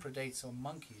thing that predates on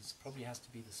monkeys probably has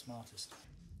to be the smartest.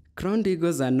 Crowned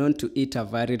eagles are known to eat a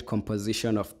varied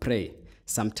composition of prey.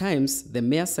 Sometimes, the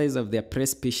mere size of their prey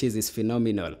species is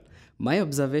phenomenal. My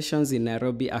observations in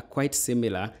Nairobi are quite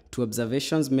similar to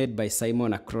observations made by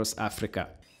Simon across Africa.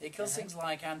 It kills things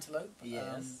like antelope.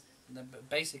 Yes.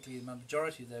 Basically, the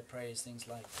majority of their prey is things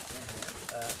like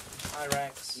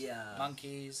hyrax,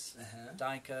 monkeys,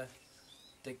 duiker,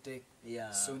 dik-dik,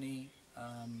 sunni,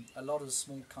 a lot of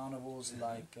small carnivores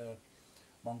like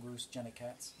mongoose,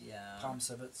 jenny-cats, palm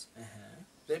civets.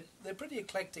 They're pretty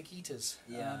eclectic eaters.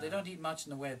 They don't eat much in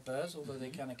the way of birds, although they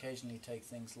can occasionally take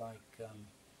things like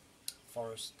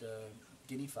forest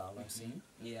guinea fowl, I've seen.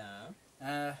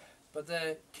 But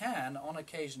they can, on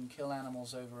occasion, kill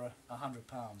animals over 100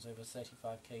 pounds, over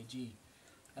 35 kg.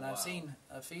 And I've seen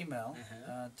a female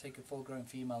take a full-grown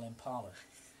female impala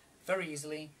very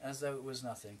easily, as though it was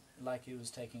nothing, like it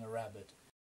was taking a rabbit.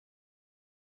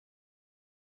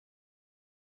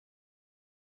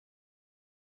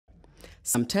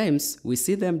 Sometimes we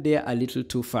see them dare a little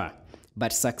too far,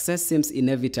 but success seems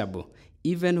inevitable,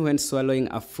 even when swallowing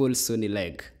a full sunni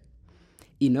leg.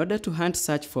 In order to hunt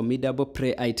such formidable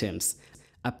prey items,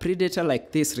 a predator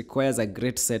like this requires a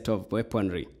great set of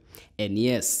weaponry. And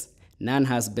yes, none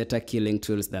has better killing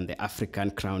tools than the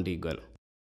African crowned eagle.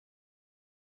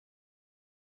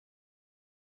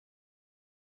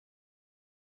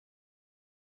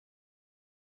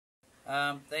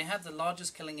 They have the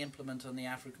largest killing implement on the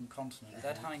African continent.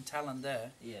 That hind talon there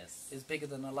is bigger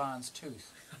than a lion's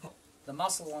tooth. The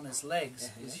muscle on his legs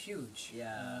is huge,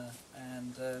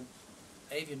 and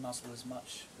avian muscle is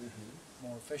much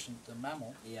more efficient than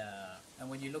mammal. Yeah. And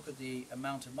when you look at the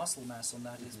amount of muscle mass on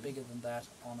that, it's bigger than that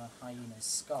on a hyena's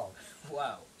skull.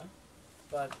 Wow.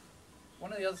 But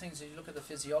one of the other things, if you look at the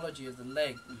physiology of the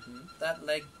leg, that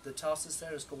leg, the tarsus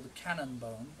there, is called the cannon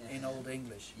bone in Old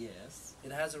English. Yes.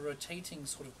 It has a rotating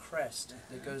sort of crest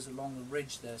that goes along the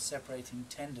ridge there, separating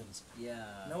tendons. Yeah.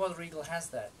 No other eagle has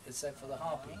that, except for the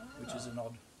harpy, which is an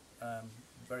odd,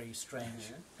 very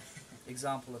strange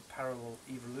example of parallel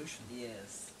evolution.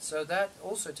 Yes. So that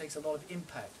also takes a lot of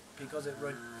impact, because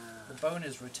the bone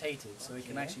is rotated, so it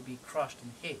can actually be crushed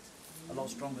and hit a lot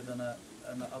stronger than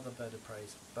another bird of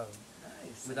prey's bone,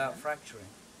 without fracturing.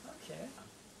 Okay.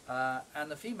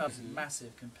 And the female is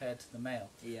massive compared to the male.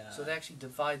 Yeah. So they actually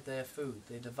divide their food,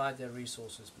 they divide their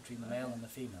resources between the male and the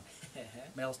female.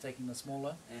 Male's taking the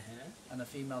smaller, and the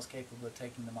female's capable of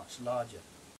taking the much larger.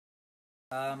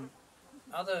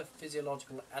 Other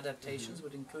physiological adaptations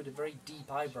would include a very deep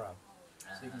eyebrow.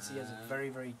 So you can see he has a very,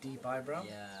 very deep eyebrow.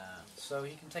 Yeah. So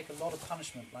he can take a lot of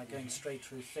punishment, like going straight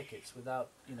through thickets without,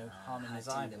 harming his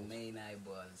eyeballs. The main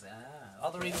eyeballs.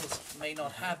 Other eagles may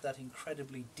not have that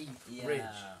incredibly deep ridge.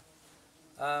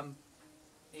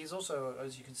 He's also,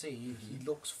 as you can see, he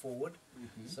looks forward,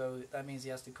 so that means he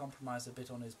has to compromise a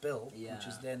bit on his bill, which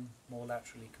is then more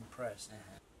laterally compressed.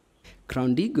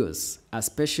 Crowned eagles are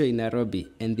special in Nairobi,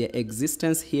 and their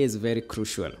existence here is very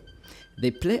crucial.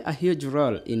 They play a huge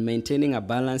role in maintaining a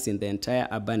balance in the entire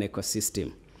urban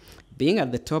ecosystem. Being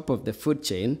at the top of the food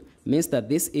chain means that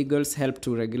these eagles help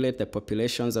to regulate the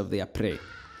populations of their prey,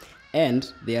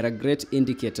 and they are a great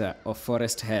indicator of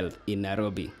forest health in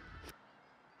Nairobi.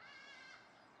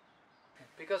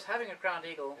 Because having a crowned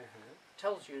eagle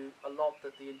tells you a lot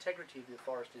that the integrity of the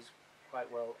forest is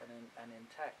quite well and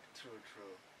intact. True.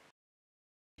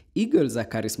 Eagles are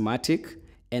charismatic,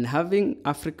 and having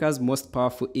Africa's most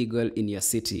powerful eagle in your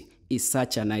city is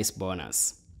such a nice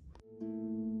bonus.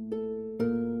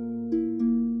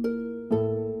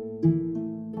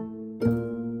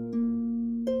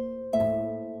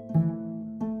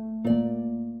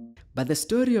 But the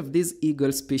story of these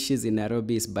eagle species in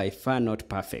Nairobi is by far not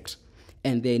perfect,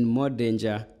 and they're in more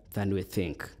danger than we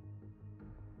think.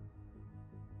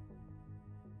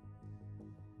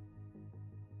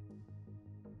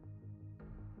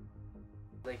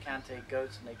 They can take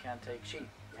goats and they can take sheep.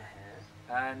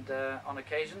 And on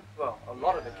occasion, well, a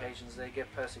lot of occasions, they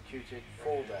get persecuted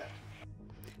for that.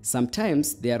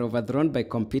 Sometimes they are overthrown by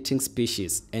competing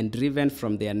species and driven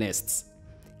from their nests.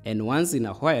 And once in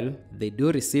a while, they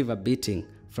do receive a beating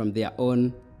from their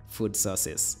own food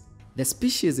sources. The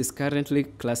species is currently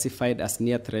classified as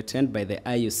near threatened by the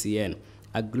IUCN,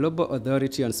 a global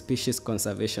authority on species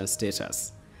conservation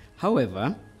status.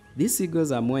 However, these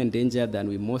eagles are more endangered than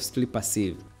we mostly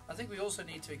perceive. I think we also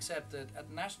need to accept that at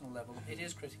national level, it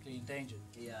is critically endangered.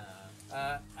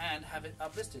 And have it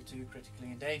uplisted to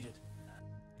critically endangered.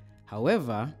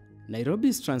 However, Nairobi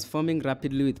is transforming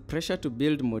rapidly with pressure to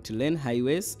build multi-lane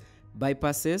highways,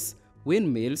 bypasses,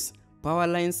 windmills, power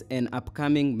lines, and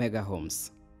upcoming mega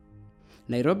homes.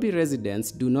 Nairobi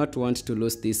residents do not want to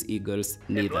lose these eagles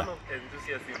neither. And one of the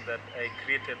enthusiasm that I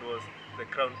created was the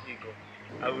crowned eagle.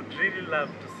 I would really love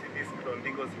to see these crowned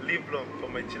eagles live long, for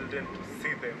my children to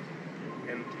see them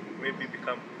and maybe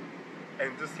become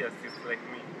enthusiasts like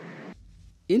me.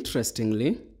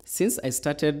 Interestingly, since I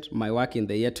started my work in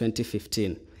the year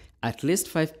 2015, at least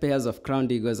 5 pairs of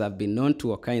crowned eagles have been known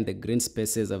to occur in the green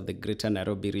spaces of the greater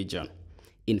Nairobi region.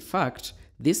 In fact,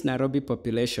 this Nairobi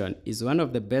population is one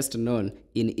of the best known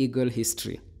in eagle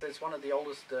history. It's one of the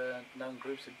oldest known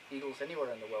groups of eagles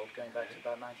anywhere in the world, going back to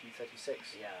about 1936.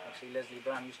 Actually, Leslie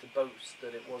Brown used to boast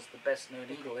that it was the best known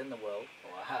eagle in the world.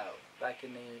 Wow. Back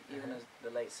in even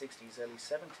the late 60s, early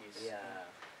 70s.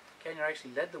 Kenya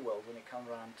actually led the world when it came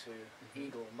around to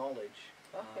eagle knowledge.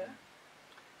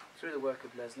 Through the work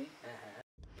of Leslie.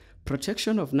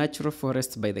 Protection of natural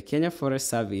forests by the Kenya Forest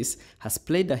Service has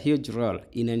played a huge role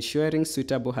in ensuring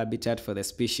suitable habitat for the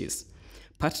species.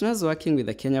 Partners working with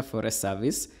the Kenya Forest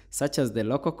Service, such as the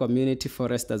local community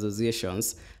forest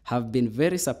associations, have been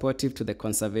very supportive to the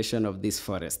conservation of these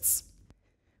forests.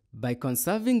 By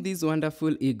conserving these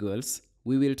wonderful eagles,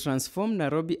 we will transform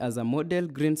Nairobi as a model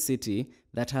green city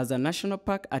that has a national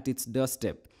park at its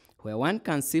doorstep, where one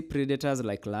can see predators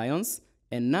like lions,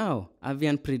 and now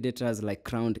avian predators like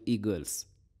crowned eagles.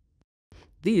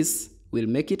 This will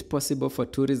make it possible for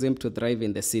tourism to thrive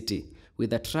in the city,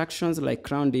 with attractions like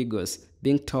crowned eagles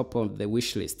being top of the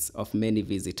wish lists of many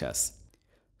visitors.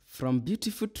 From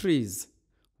beautiful trees,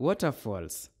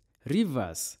 waterfalls,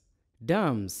 rivers,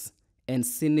 dams, and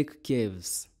scenic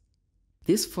caves,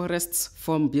 these forests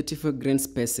form beautiful green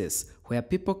spaces where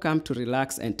people come to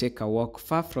relax and take a walk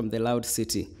far from the loud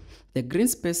city, The green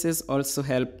spaces also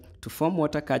help to form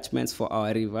water catchments for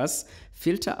our rivers,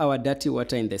 filter our dirty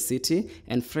water in the city,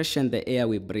 and freshen the air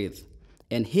we breathe.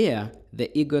 And here, the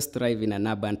eagles thrive in an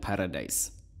urban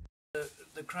paradise.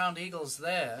 The crowned eagles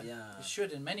there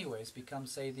should in many ways become,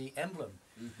 say, the emblem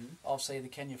of, say, the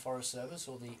Kenya Forest Service,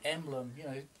 or the emblem, you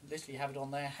know, literally have it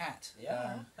on their hat.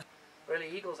 Really,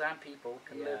 eagles and people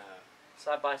can live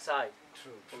side by side.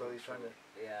 True. Although he's trying to...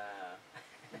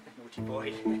 naughty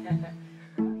boy.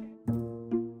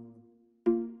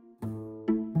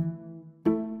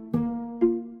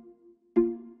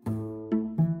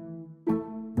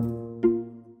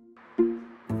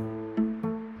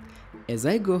 As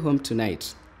I go home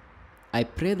tonight, I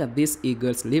pray that these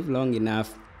eagles live long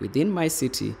enough within my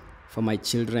city for my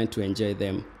children to enjoy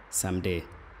them someday.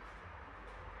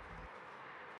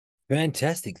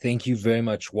 Fantastic. Thank you very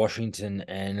much, Washington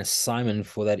and Simon,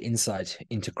 for that insight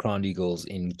into crowned eagles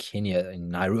in Kenya,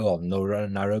 in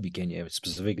Nairobi, Kenya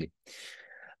specifically.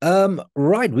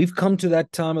 Right, we've come to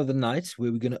that time of the night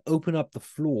where we're going to open up the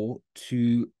floor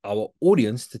to our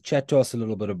audience to chat to us a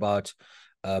little bit about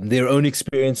their own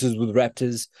experiences with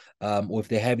Raptors, or if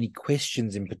they have any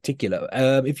questions in particular.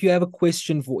 If you have a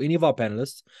question for any of our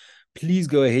panelists, please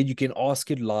go ahead. You can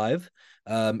ask it live.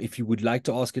 If you would like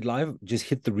to ask it live, just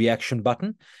hit the reaction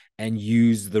button and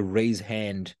use the raise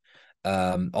hand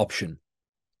option,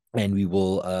 and we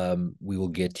will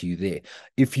get to you there.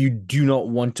 If you do not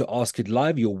want to ask it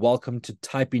live, you're welcome to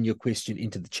type in your question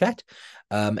into the chat,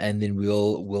 and then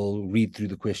we'll read through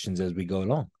the questions as we go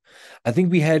along. I think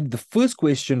we had the first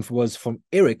question was from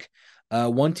Eric,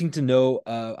 wanting to know,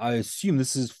 I assume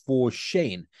this is for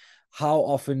Shane, how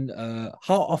often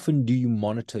do you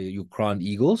monitor your crowned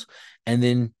eagles? And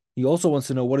then he also wants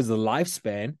to know, what is the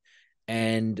lifespan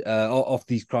and of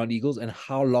these crowned eagles, and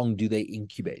how long do they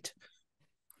incubate?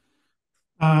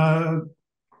 I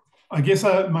guess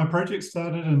my project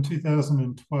started in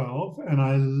 2012, and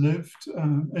I lived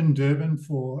in Durban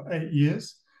for 8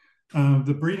 years.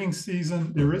 The breeding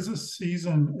season, there is a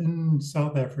season in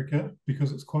South Africa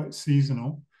because it's quite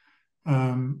seasonal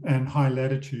and high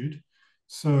latitude.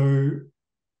 So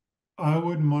I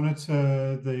would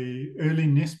monitor the early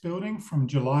nest building from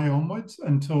July onwards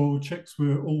until chicks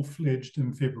were all fledged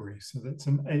in February. So that's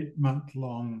an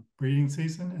 8-month-long breeding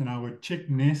season, and I would check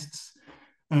nests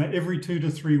every 2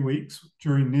 to 3 weeks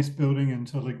during nest building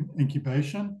until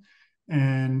incubation,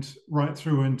 and right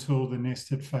through until the nest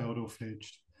had failed or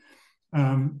fledged.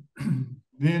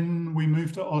 Then we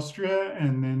moved to Austria,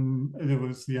 and then there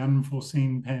was the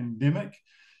unforeseen pandemic.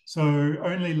 So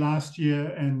only last year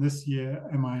and this year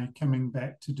am I coming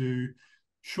back to do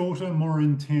shorter, more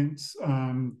intense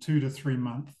 2 to 3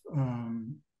 month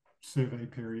survey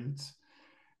periods.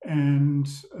 And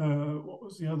what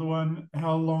was the other one?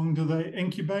 How long do they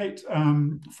incubate?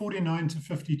 49 to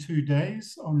 52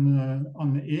 days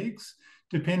on the eggs,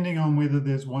 depending on whether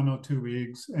there's 1 or 2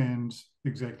 eggs and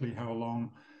exactly how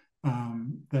long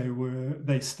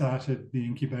they started the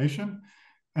incubation.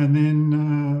 And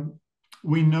then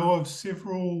we know of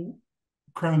several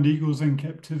crowned eagles in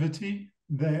captivity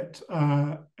that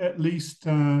are at least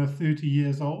 30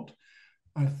 years old.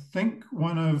 I think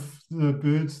one of the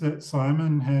birds that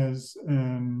Simon has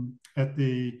at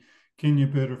the Kenya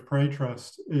Bird of Prey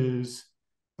Trust is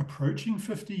approaching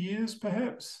 50 years,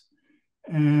 perhaps.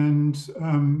 And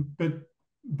but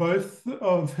both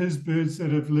of his birds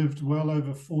that have lived well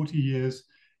over 40 years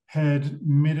had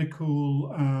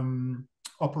medical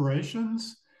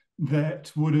operations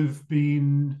that would have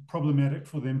been problematic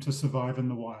for them to survive in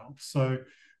the wild. So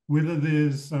whether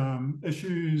there's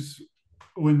issues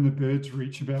when the birds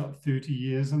reach about 30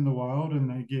 years in the wild and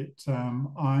they get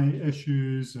eye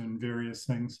issues and various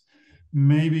things,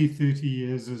 maybe 30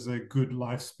 years is a good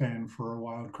lifespan for a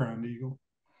wild crowned eagle.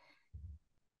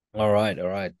 All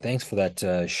right. Thanks for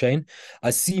that, Shane.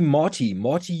 I see Marty.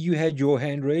 Marty, you had your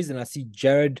hand raised, and I see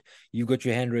Jared, you've got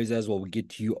your hand raised as well. We'll get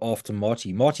to you after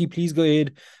Marty. Marty, please go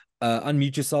ahead,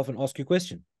 unmute yourself and ask your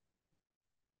question.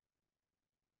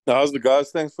 How's it,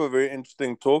 guys? Thanks for a very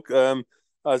interesting talk.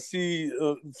 I see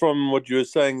from what you were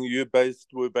saying,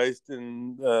 we're based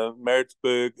in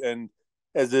Maritzburg, and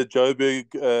as a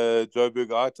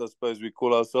Joburgite, I suppose we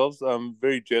call ourselves. I'm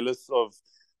very jealous of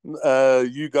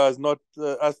you guys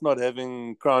us not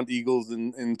having crowned eagles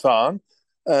in town.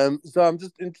 So I'm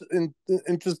just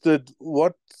interested,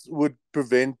 what would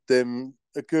prevent them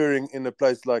occurring in a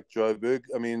place like Joburg?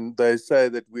 I mean, they say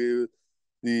that we're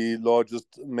the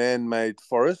largest man-made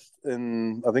forest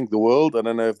in, I think, the world. I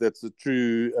don't know if that's a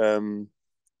true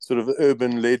sort of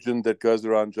urban legend that goes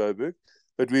around Joburg.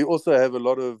 but we also have a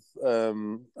lot of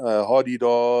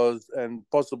hardy-daws and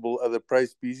possible other prey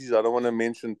species. I don't want to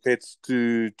mention pets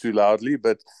too loudly,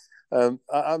 but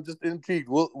I'm just intrigued.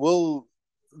 Will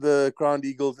the crowned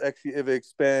eagles actually ever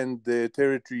expand their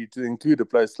territory to include a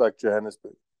place like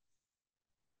Johannesburg?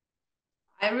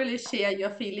 I really share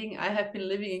your feeling. I have been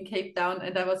living in Cape Town,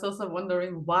 and I was also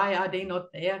wondering, why are they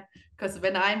not there? Because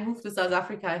when I moved to South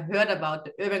Africa, I heard about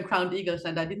the urban crowned eagles,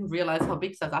 and I didn't realize how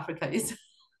big South Africa is.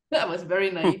 I was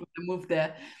very naive when I moved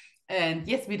there. And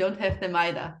yes, we don't have them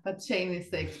either, but Shane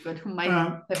is the expert who might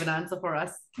have an answer for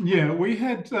us. Yeah, we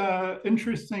had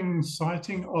interesting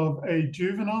sighting of a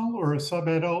juvenile or a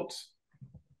sub-adult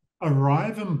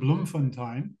arrive in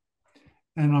Bloemfontein,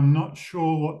 and I'm not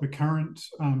sure what the current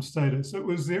status. It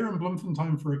was there in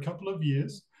Bloemfontein for a couple of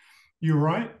years. You're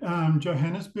right.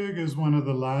 Johannesburg is one of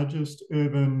the largest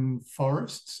urban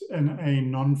forests in a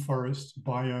non-forest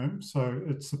biome, so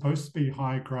it's supposed to be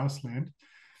high grassland,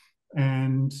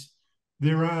 and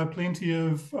there are plenty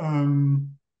of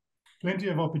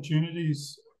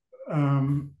opportunities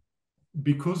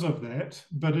because of that.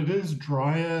 But it is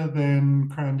drier than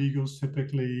crowned eagles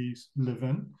typically live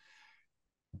in.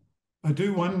 I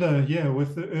do wonder, yeah,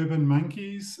 with the urban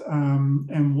monkeys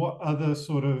and what other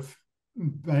sort of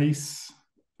base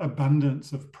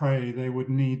abundance of prey they would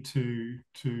need to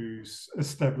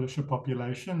establish a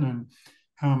population, and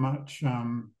how much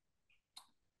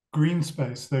green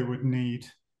space they would need,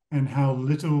 and how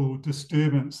little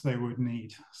disturbance they would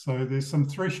need. So there's some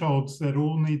thresholds that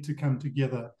all need to come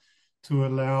together to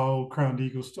allow crowned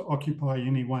eagles to occupy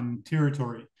any one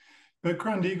territory. But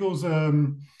crowned eagles,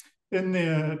 in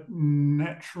their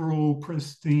natural,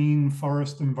 pristine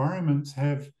forest environments,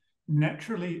 have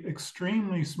naturally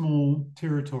extremely small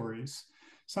territories,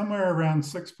 somewhere around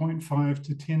 6.5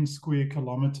 to 10 square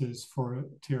kilometers for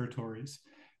territories.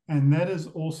 And that is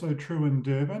also true in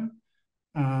Durban,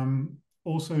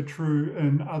 also true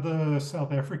in other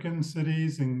South African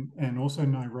cities, and also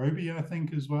Nairobi, I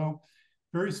think, as well.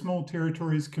 Very small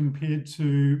territories compared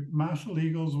to martial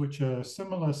eagles, which are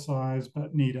similar size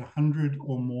but need 100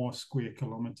 or more square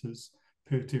kilometers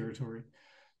per territory.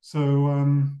 So,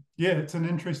 yeah, it's an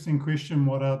interesting question.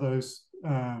 What are those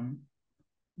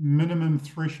minimum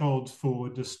thresholds for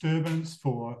disturbance,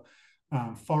 for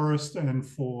forest, and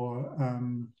for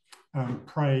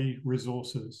prey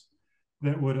resources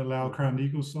that would allow crowned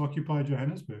eagles to occupy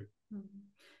Johannesburg?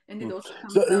 And it also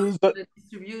comes down to the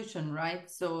distribution, right?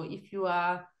 So if you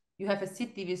have a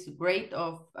city with great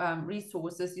of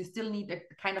resources, you still need a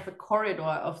kind of a corridor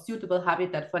of suitable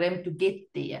habitat for them to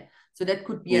get there. So that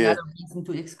could be another reason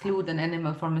to exclude an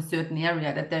animal from a certain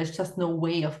area, that there's just no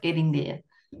way of getting there.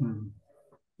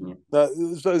 Yeah.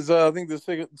 So I think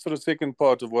the second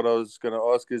part of what I was going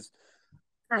to ask is,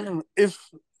 if,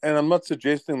 and I'm not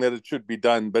suggesting that it should be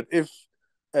done, but if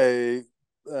a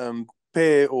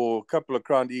pair or a couple of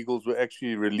crowned eagles were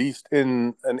actually released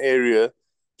in an area,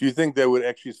 do you think they would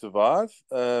actually survive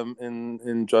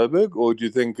in Joburg, or do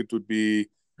you think it would be,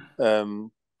 is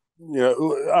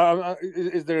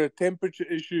there a temperature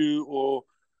issue, or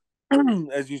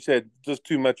as you said, just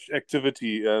too much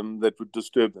activity that would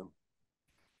disturb them?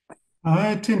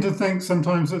 I tend to think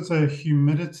sometimes it's a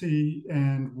humidity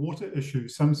and water issue.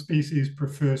 Some species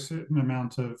prefer a certain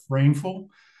amount of rainfall,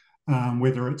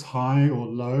 whether it's high or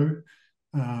low,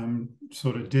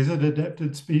 sort of desert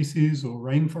adapted species or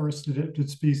rainforest adapted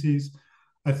species.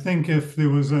 I think if there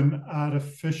was an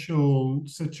artificial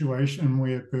situation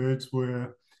where birds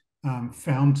were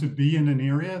found to be in an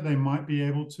area, they might be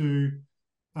able to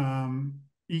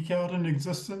eke out an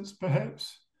existence,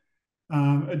 perhaps.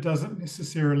 It doesn't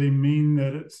necessarily mean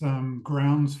that it's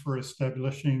grounds for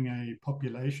establishing a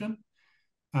population.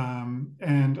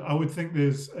 And I would think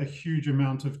there's a huge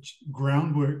amount of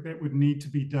groundwork that would need to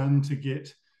be done to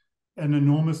get an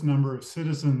enormous number of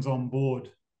citizens on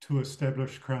board to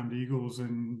establish crowned eagles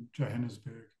in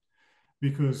Johannesburg,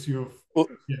 because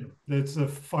that's a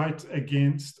fight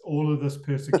against all of this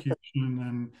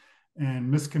persecution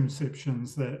and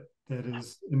misconceptions that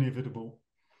is inevitable.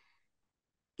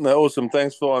 No, awesome.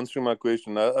 Thanks for answering my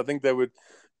question. I think that would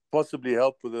possibly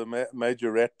help with a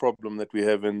major rat problem that we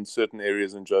have in certain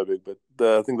areas in Joburg, but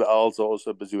I think the owls are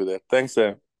also busy with that. Thanks,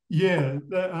 Sam. Yeah,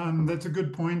 that's a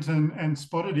good point. And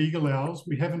spotted eagle owls,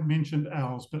 we haven't mentioned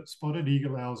owls, but spotted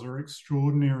eagle owls are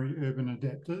extraordinary urban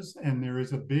adapters, and there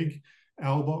is a big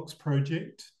owl box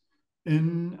project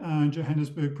in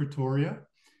Johannesburg, Pretoria.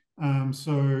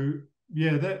 So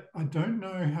yeah, that I don't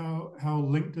know how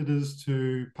linked it is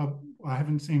to I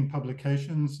haven't seen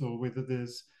publications or whether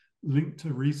there's linked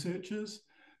to researchers,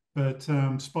 but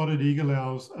spotted eagle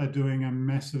owls are doing a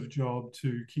massive job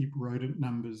to keep rodent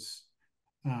numbers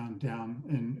down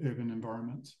in urban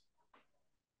environments.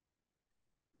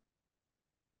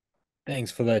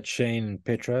 Thanks for that, Shane and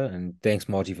Petra, and thanks,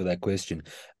 Marty, for that question.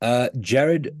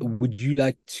 Jared, would you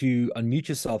like to unmute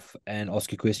yourself and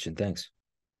ask a question? Thanks.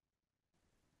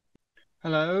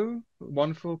 Hello,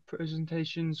 wonderful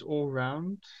presentations all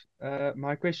round.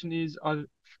 My question is, are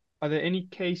there any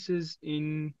cases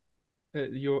in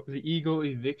the eagle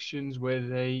evictions where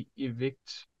they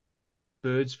evict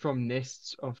birds from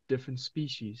nests of different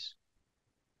species?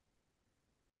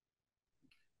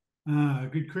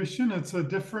 Good question. It's a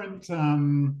different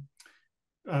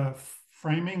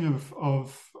framing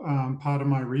of part of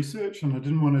my research, and I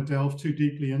didn't want to delve too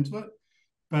deeply into it.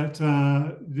 But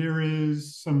there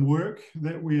is some work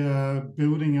that we are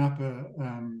building up a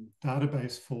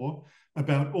database for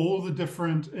about all the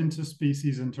different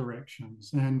interspecies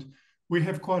interactions. And we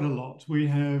have quite a lot. We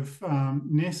have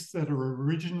nests that are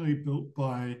originally built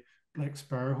by black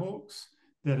sparrowhawks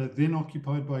that are then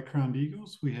occupied by crowned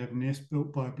eagles. We have nests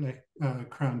built by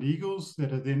crowned eagles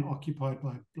that are then occupied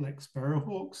by black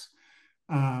sparrowhawks.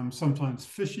 Sometimes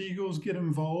fish eagles get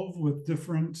involved with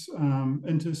different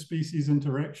interspecies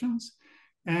interactions.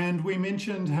 And we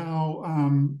mentioned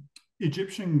how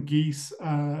Egyptian geese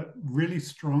are really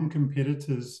strong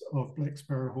competitors of black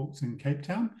sparrowhawks in Cape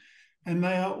Town. And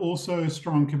they are also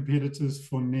strong competitors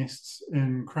for nests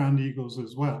in crowned eagles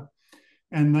as well.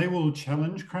 And they will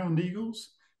challenge crowned eagles.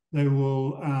 They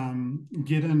will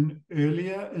get in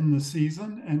earlier in the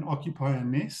season and occupy a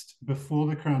nest before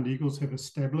the crowned eagles have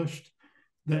established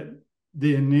that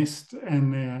their nest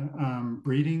and their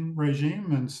breeding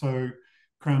regime. And so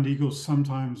crowned eagles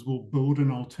sometimes will build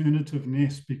an alternative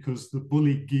nest because the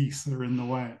bully geese are in the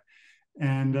way.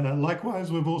 And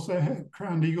likewise, we've also had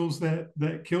crowned eagles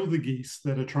that kill the geese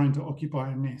that are trying to occupy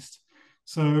a nest.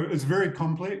 So it's very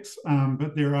complex,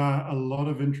 but there are a lot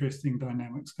of interesting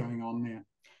dynamics going on there.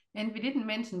 And we didn't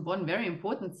mention one very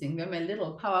important thing when my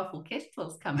little powerful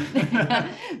kestrels come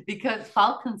in, because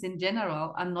falcons in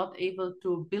general are not able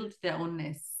to build their own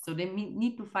nests. So they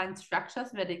need to find structures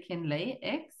where they can lay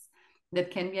eggs. That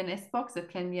can be a nest box, that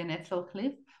can be a natural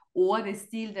cliff, or they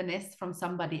steal the nest from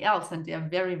somebody else, and they are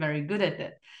very, very good at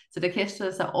it. So the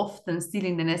kestrels are often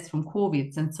stealing the nest from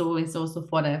corvids, and so it's also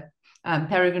for the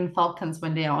peregrine falcons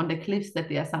when they are on the cliffs that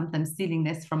they are sometimes stealing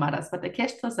nests from others. But the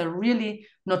kestrels are really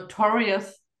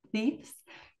notorious thieves.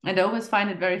 And I always find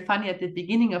it very funny at the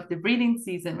beginning of the breeding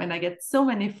season when I get so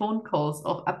many phone calls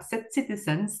of upset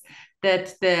citizens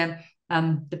that the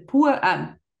poor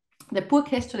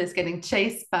kestrel is getting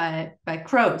chased by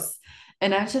crows.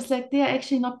 And I'm just like, they are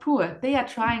actually not poor. They are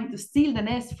trying to steal the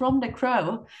nest from the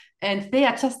crow, and they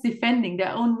are just defending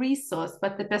their own resource.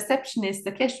 But the perception is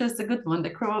the kestrel is the good one,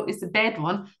 the crow is the bad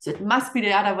one. So it must be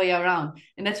the other way around.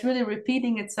 And that's really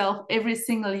repeating itself every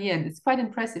single year. And it's quite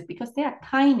impressive because they are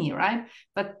tiny, right?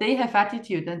 But they have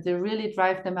attitude and they really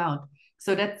drive them out.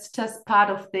 So that's just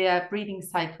part of their breeding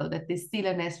cycle, that they steal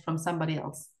a nest from somebody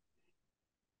else.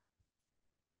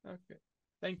 Okay,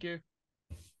 thank you.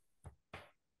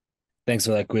 Thanks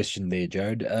for that question there,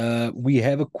 Jared. We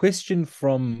have a question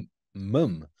from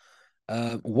Mim.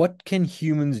 What can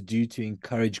humans do to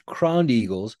encourage crowned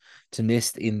eagles to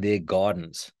nest in their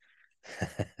gardens?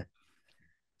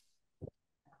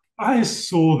 I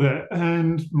saw that,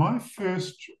 and my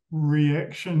first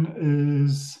reaction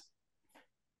is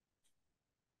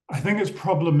I think it's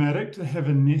problematic to have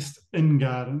a nest in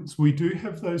gardens. We do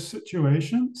have those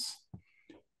situations,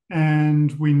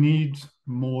 and we need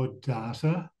more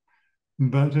data.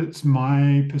 But it's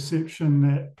my perception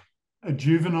that a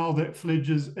juvenile that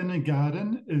fledges in a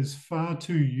garden is far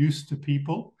too used to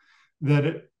people that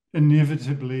it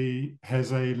inevitably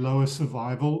has a lower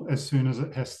survival as soon as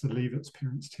it has to leave its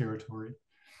parents' territory.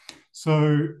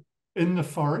 So in the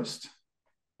forest,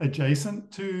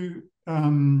 adjacent to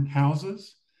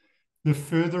houses, the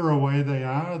further away they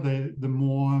are, the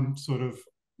more sort of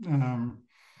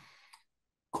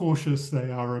cautious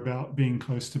they are about being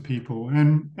close to people.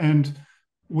 And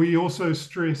we also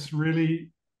stress really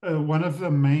one of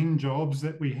the main jobs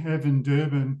that we have in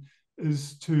Durban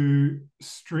is to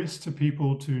stress to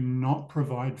people to not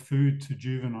provide food to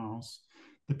juveniles.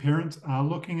 The parents are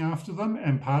looking after them,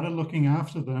 and part of looking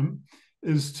after them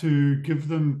is to give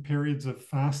them periods of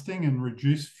fasting and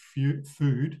reduce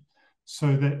food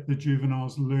so that the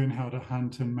juveniles learn how to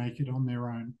hunt and make it on their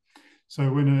own.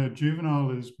 So when a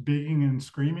juvenile is begging and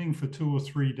screaming for 2 or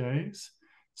 3 days,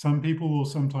 some people will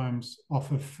sometimes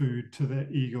offer food to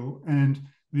that eagle. And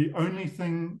the only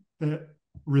thing that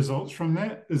results from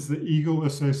that is the eagle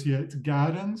associates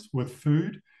gardens with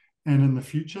food. And in the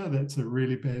future, that's a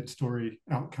really bad story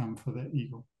outcome for that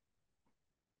eagle.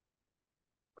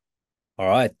 All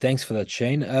right, thanks for that,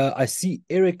 Shane. I see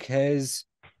Eric has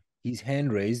his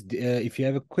hand raised. If you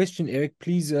have a question, Eric,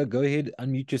 please go ahead,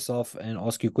 unmute yourself and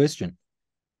ask your question.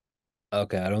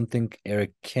 Okay, I don't think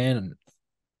Eric can.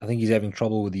 I think he's having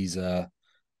trouble with his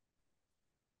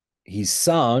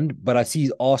sound, but I see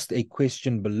he's asked a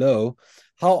question below.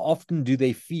 How often do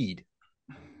they feed?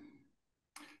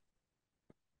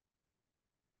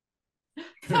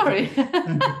 Sorry.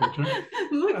 Thank you, Petra.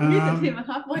 Muted him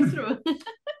halfway through.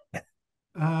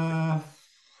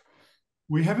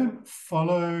 We haven't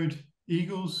followed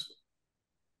eagles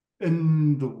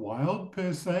in the wild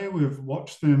per se. We've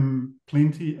watched them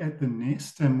plenty at the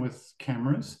nest and with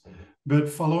cameras, but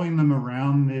following them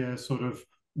around their sort of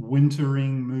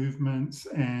wintering movements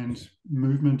and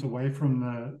movement away from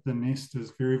the nest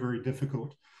is very, very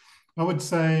difficult. I would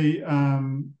say,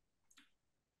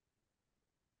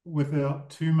 without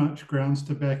too much grounds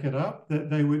to back it up, that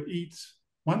they would eat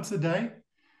once a day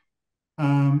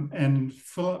and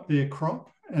fill up their crop,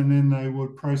 and then they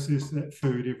would process that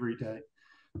food every day.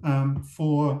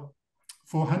 For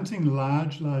hunting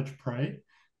large prey,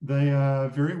 they are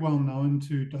very well known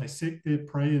to dissect their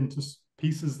prey into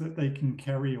pieces that they can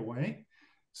carry away.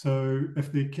 So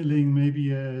if they're killing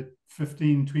maybe a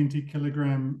 15, 20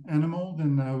 kilogram animal,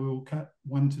 then they will cut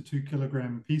 1 to 2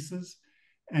 kilogram pieces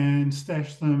and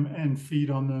stash them and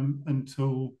feed on them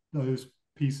until those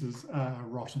pieces are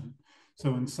rotten.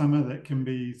 So in summer, that can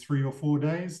be 3 or 4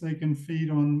 days they can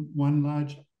feed on one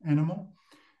large animal.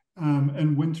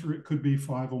 In winter, it could be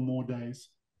 5 or more days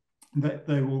that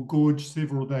they will gorge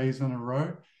several days in a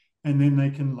row, and then they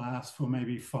can last for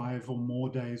maybe 5 or more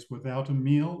days without a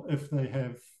meal if they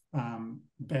have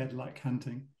bad luck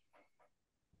hunting.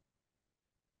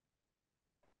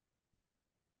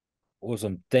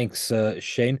 Awesome. Thanks,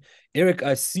 Shane. Eric,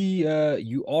 I see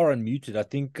you are unmuted. I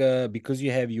think because you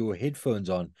have your headphones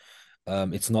on,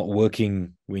 it's not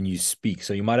working when you speak.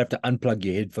 So you might have to unplug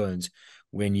your headphones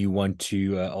when you want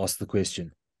to ask the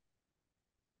question.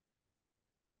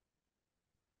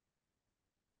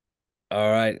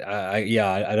 All right.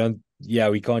 I don't. Yeah,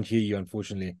 we can't hear you,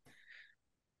 unfortunately.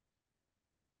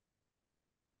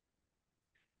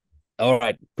 All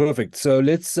right, perfect. So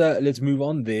let's move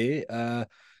on there.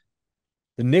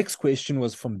 The next question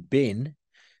was from Ben.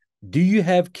 Do you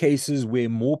have cases where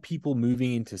more people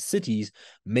moving into cities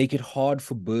make it hard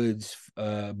for birds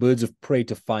of prey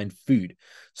to find food?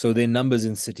 So their numbers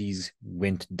in cities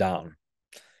went down.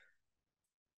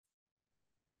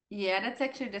 Yeah, that's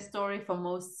actually the story for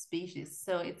most species.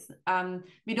 So it's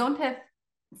we don't have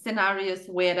scenarios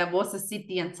where there was a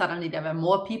city and suddenly there were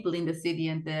more people in the city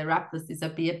and the raptors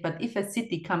disappeared. But if a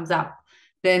city comes up,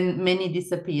 then many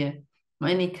disappear.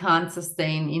 Many can't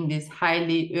sustain in this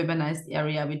highly urbanized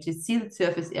area, which is sealed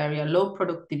surface area, low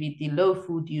productivity, low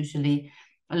food usually,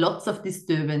 lots of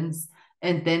disturbance,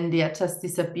 and then they are just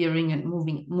disappearing and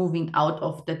moving out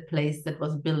of that place that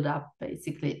was built up,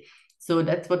 basically. So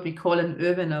that's what we call an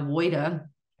urban avoider.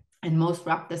 And most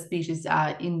raptor species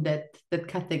are in that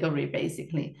category,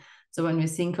 basically. So when we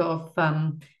think of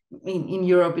in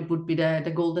Europe, it would be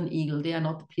the golden eagle. They are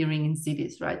not appearing in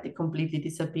cities, right? They completely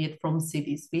disappeared from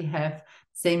cities. We have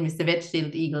same with the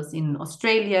wedge-tailed eagles in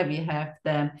Australia. We have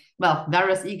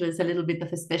Varus eagle is a little bit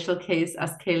of a special case,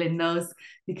 as Kaylin knows,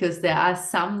 because there are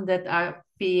some that are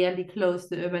fairly close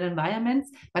to urban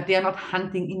environments, but they are not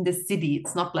hunting in the city.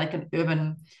 It's not like an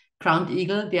urban crowned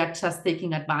eagle. They are just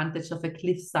taking advantage of a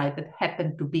cliffside that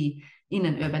happened to be in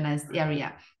an urbanized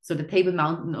area. So the Table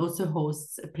Mountain also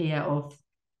hosts a pair of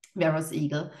Varus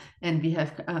eagle, and we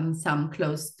have some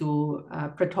close to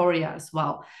Pretoria as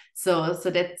well. So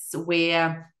that's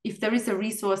where, if there is a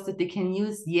resource that they can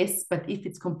use, yes, but if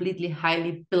it's completely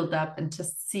highly built up and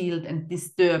just sealed and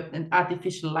disturbed and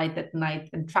artificial light at night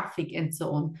and traffic and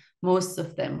so on, most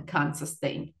of them can't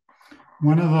sustain.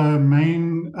 One of the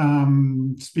main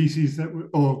species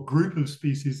or group of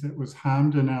species that was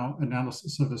harmed in our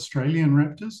analysis of Australian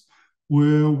raptors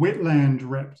were wetland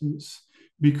raptors,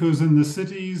 because in the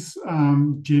cities,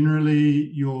 generally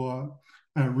you're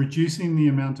reducing the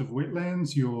amount of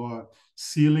wetlands, you're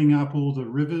sealing up all the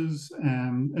rivers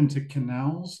into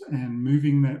canals and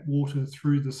moving that water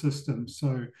through the system.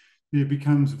 So there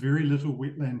becomes very little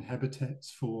wetland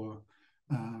habitats for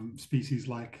species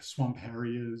like swamp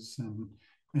harriers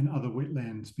and other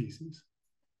wetland species.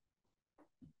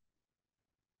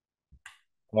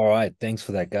 All right, thanks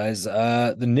for that, guys.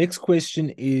 The next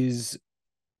question is,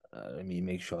 let me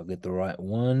make sure I get the right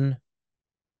one.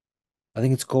 I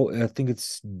think it's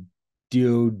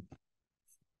Diodine,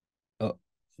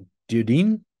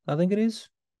 I think it is.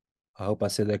 I hope I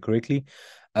said that correctly.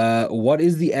 What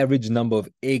is the average number of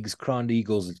eggs crowned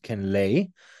eagles can lay?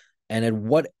 and at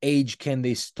what age can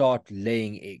they start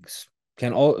laying eggs?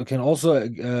 Can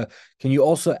you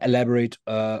also elaborate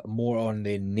more on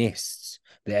their nests,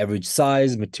 the average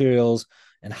size, materials,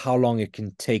 and how long it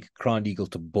can take crowned eagle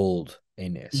to build a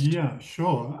nest? Yeah,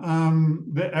 sure.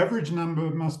 The average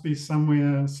number must be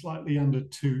somewhere slightly under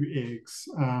 2 eggs.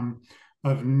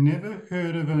 I've never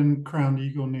heard of a crowned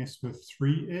eagle nest with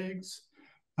 3 eggs.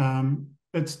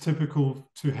 It's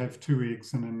typical to have 2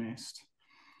 eggs in a nest.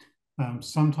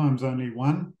 Sometimes only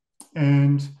 1,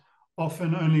 and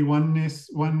often only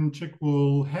one chick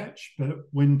will hatch, but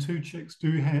when 2 chicks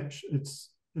do hatch, it's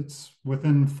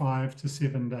within 5 to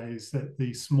 7 days that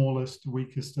the smallest,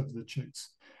 weakest of the chicks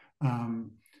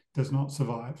does not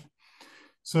survive.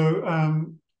 So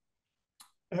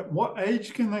at what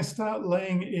age can they start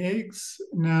laying eggs?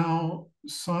 Now,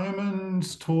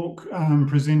 Simon's talk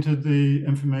presented the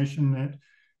information that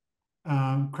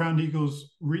crowned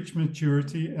eagles reach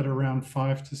maturity at around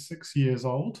 5 to 6 years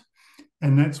old.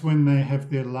 And that's when they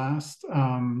have their last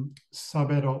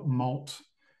subadult molt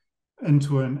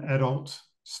into an adult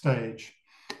stage.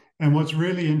 And what's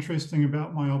really interesting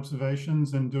about my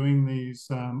observations and doing these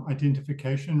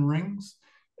identification rings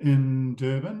in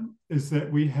Durban is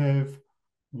that we have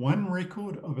one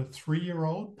record of a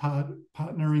 3-year-old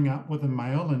partnering up with a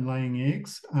male and laying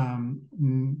eggs.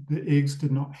 The eggs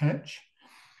did not hatch.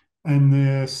 And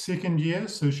the second year,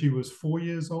 so she was 4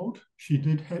 years old, she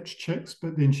did hatch chicks,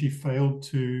 but then she failed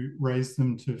to raise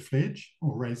them to fledge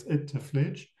or raise it to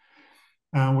fledge.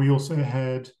 We also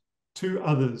had 2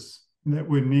 others that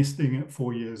were nesting at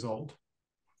 4 years old.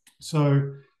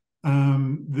 So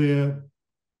they're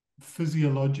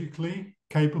physiologically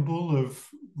capable of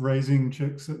raising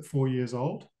chicks at 4 years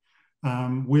old.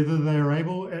 Whether they're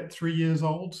able at 3 years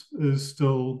old is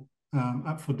still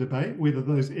up for debate. Whether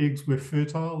those eggs were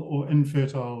fertile or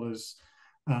infertile is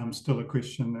still a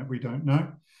question that we don't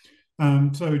know.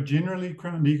 So generally,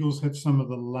 crowned eagles have some of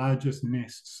the largest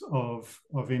nests of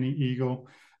any eagle.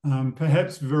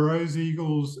 Perhaps Verreaux's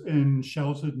eagles in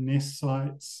sheltered nest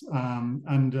sites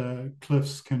under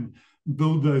cliffs can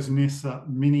build those nests up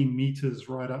many meters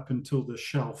right up until the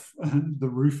shelf, the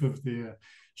roof of their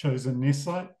chosen nest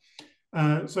site.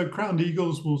 So crowned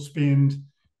eagles will spend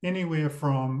anywhere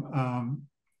from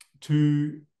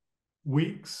 2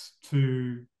 weeks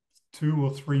to 2 or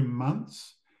 3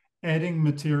 months adding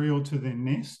material to their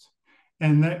nest,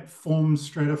 and that forms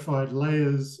stratified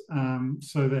layers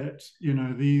so that, you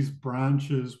know, these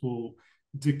branches will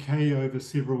decay over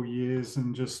several years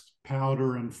and just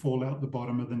powder and fall out the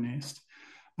bottom of the nest.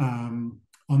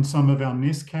 On some of our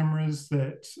nest cameras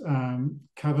that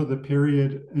cover the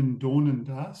period in dawn and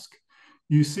dusk,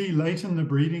 you see late in the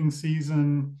breeding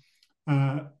season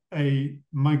a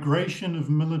migration of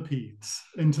millipedes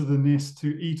into the nest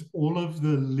to eat all of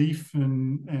the leaf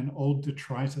and old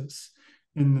detritus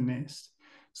in the nest.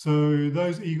 So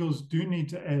those eagles do need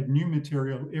to add new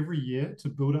material every year to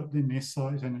build up their nest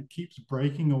site, and it keeps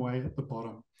breaking away at the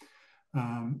bottom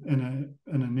in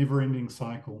a never-ending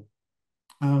cycle.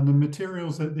 The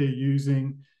materials that they're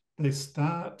using, they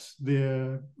start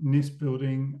their nest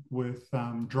building with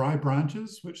dry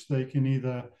branches, which they can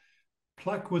either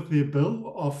pluck with their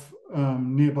bill off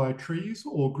nearby trees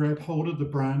or grab hold of the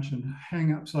branch and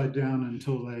hang upside down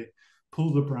until they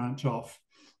pull the branch off.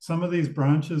 Some of these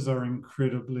branches are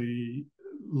incredibly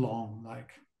long,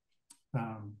 like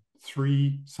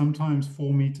 3, sometimes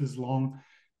 4 meters long.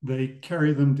 They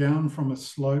carry them down from a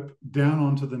slope down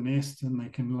onto the nest, and they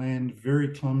can land very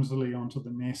clumsily onto the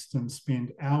nest and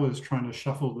spend hours trying to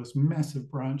shuffle this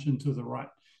massive branch into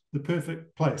the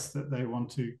perfect place that they want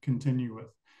to continue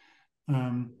with.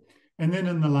 And then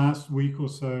in the last week or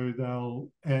so,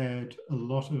 they'll add a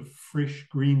lot of fresh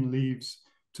green leaves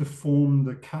to form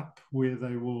the cup where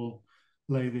they will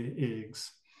lay their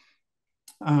eggs.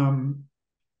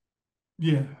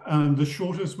 The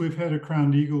shortest we've had a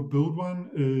crowned eagle build one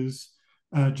is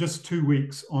just 2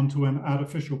 weeks onto an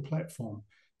artificial platform.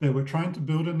 They were trying to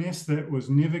build a nest that was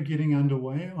never getting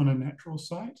underway on a natural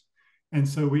site. And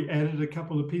so we added a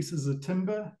couple of pieces of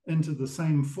timber into the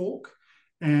same fork,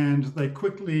 and they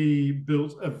quickly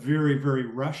built a very, very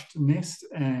rushed nest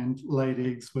and laid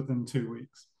eggs within 2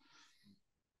 weeks.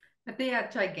 But they are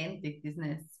gigantic, these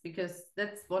nests, because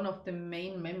that's one of the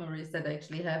main memories that I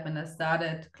actually have when I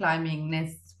started climbing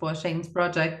nests for Shane's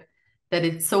project, that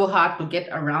it's so hard to get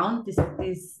around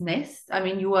this nest. I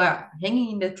mean, you are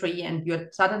hanging in the tree and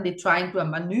you're suddenly trying to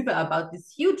maneuver about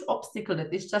this huge obstacle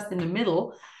that is just in the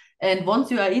middle. And once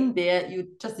you are in there, you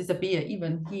just disappear.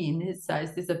 Even he in his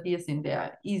size disappears in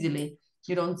there easily.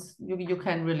 You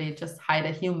can really just hide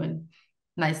a human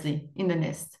nicely in the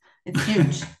nest. It's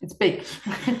huge. It's big.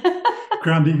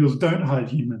 Ground eagles don't hide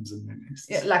humans in their nests.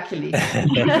 Yeah, luckily.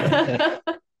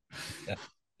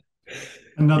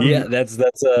 Yeah,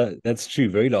 that's true.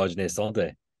 Very large nests, aren't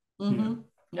they?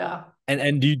 Yeah.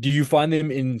 And do you find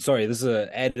them in, sorry, this is a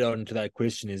add on to that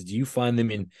question, is do you find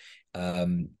them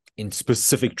in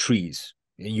specific trees?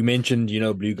 You mentioned,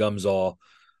 blue gums are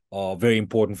very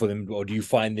important for them, or do you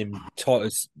find them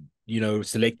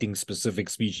selecting specific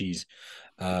species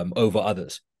over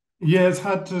others? Yeah, it's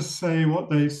hard to say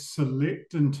what they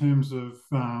select in terms of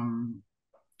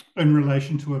in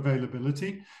relation to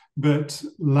availability, but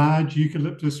large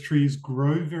eucalyptus trees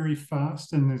grow very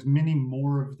fast, and there's many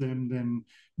more of them than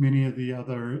many of the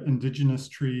other indigenous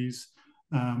trees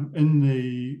in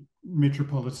the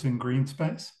metropolitan green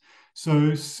space.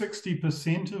 So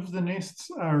 60% of the nests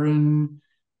are in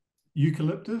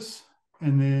eucalyptus,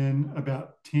 and then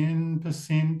about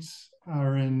 10%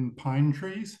 are in pine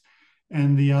trees,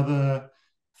 and the other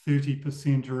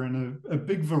 30% are in a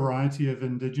big variety of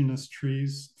indigenous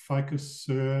trees, ficus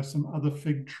sur, some other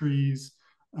fig trees.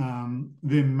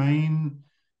 Their main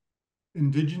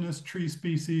indigenous tree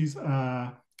species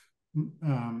are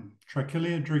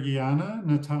Trichilia drigiana,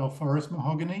 Natal forest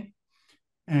mahogany,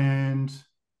 and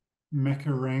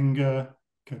Macaranga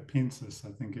capensis,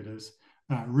 I think it is,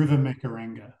 river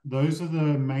macaranga. Those are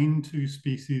the main two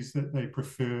species that they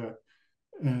prefer,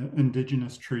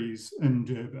 indigenous trees in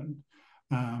Durban.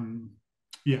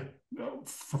 Yeah,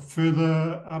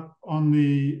 further up on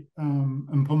the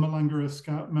Mpumalanga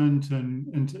escarpment and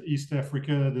into East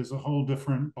Africa, there's a whole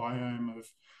different biome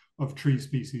of tree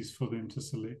species for them to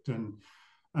select. And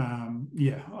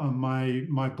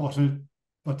my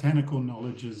botanical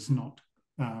knowledge is not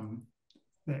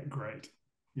that great.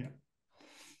 Yeah.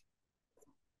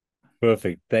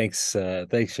 Perfect. Thanks,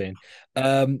 Shane.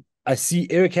 I see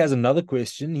Eric has another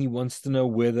question. He wants to know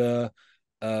whether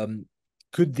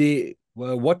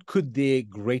what could their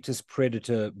greatest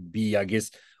predator be? I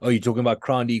guess. Oh, you're talking about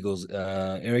crowned eagles,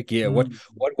 Eric. Yeah.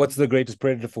 What's the greatest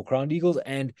predator for crowned eagles,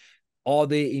 and are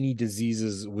there any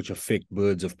diseases which affect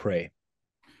birds of prey?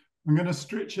 I'm going to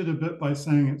stretch it a bit by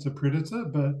saying it's a predator,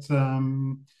 but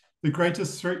the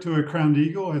greatest threat to a crowned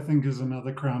eagle, I think, is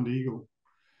another crowned eagle.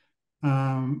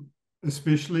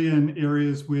 Especially in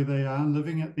areas where they are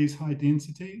living at these high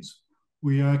densities.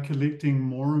 We are collecting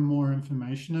more and more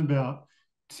information about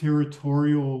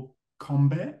territorial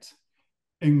combat,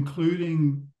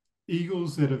 including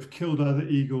eagles that have killed other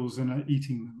eagles and are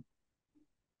eating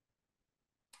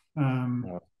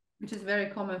them. Which is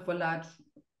very common for large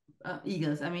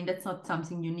eagles. I mean, that's not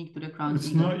something unique to the crowned eagle.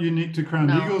 It's not unique to crowned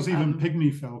eagles, even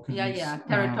pygmy falcons. Yeah.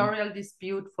 Territorial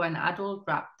dispute for an adult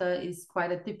raptor is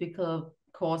quite a typical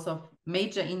cause of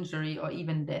major injury or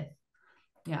even death.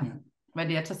 Yeah. Where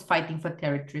they are just fighting for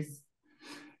territories.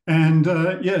 And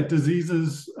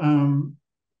diseases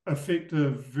affect a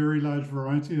very large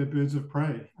variety of birds of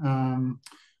prey.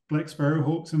 Black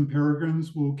sparrowhawks and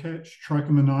peregrines will catch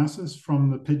trichomoniasis from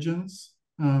the pigeons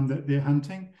that they're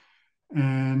hunting.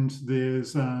 And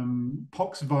there's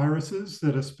pox viruses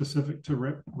that are specific to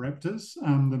raptors.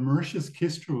 The Mauritius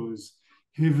kestrel is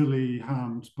heavily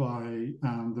harmed by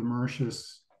the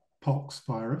Mauritius pox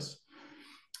virus.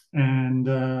 And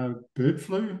bird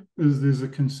flu, there's a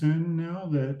concern now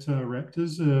that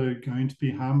raptors are going to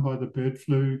be harmed by the bird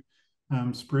flu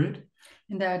spread.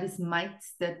 And there are these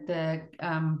mites that the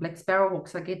black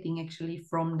sparrowhawks are getting actually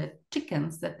from the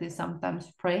chickens that they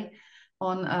sometimes prey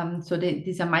on. So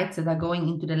these are mites that are going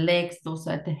into the legs, those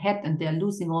are at the head, and they're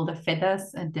losing all the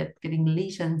feathers and they're getting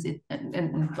lesions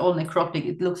and all necrotic.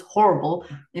 It looks horrible.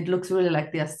 It looks really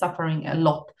like they are suffering a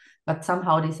lot, but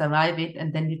somehow they survive it.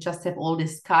 And then you just have all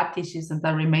these scar tissues and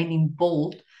they're remaining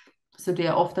bald. So they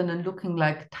are often looking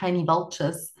like tiny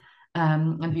vultures.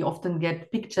 And we often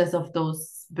get pictures of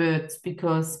those birds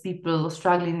because people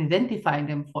struggle in identifying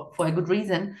them for a good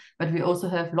reason, but we also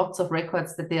have lots of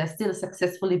records that they are still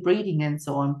successfully breeding and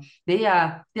so on. They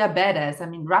are badass. I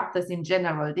mean, raptors in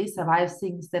general, they survive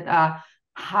things that are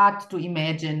hard to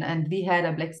imagine. And we had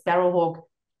a black sparrowhawk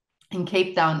in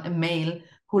Cape Town, a male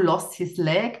who lost his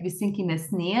leg, we think in a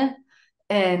snare,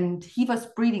 and he was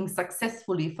breeding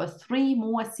successfully for 3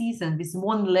 more seasons with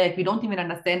one leg. We don't even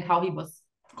understand how he was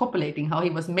copulating, how he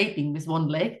was mating with one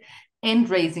leg and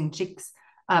raising chicks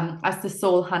as the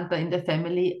sole hunter in the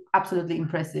family. Absolutely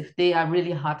impressive. They are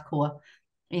really hardcore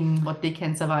in what they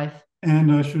can survive.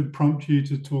 And I should prompt you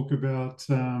to talk about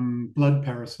blood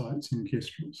parasites in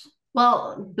kestrels.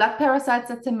 Well, blood parasites,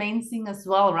 that's the main thing as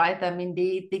well, right? I mean,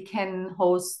 they can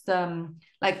host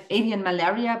like avian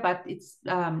malaria, but it's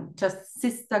just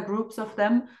sister groups of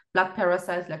them. Blood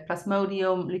parasites like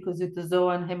Plasmodium,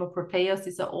 Leukocytozoa, Hemoproteus,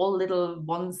 these are all little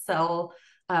one-cell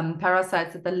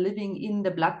parasites that are living in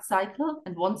the blood cycle.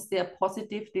 And once they are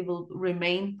positive, they will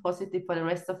remain positive for the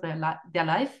rest of their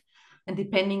life. And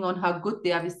depending on how good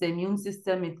they are with the immune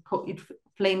system, it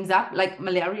flames up, like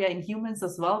malaria in humans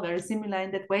as well, very similar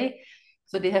in that way.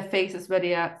 So they have phases where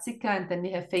they are sicker, and then they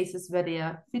have phases where they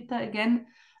are fitter again.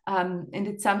 And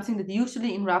it's something that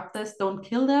usually in raptors don't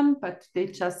kill them, but they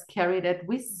just carry that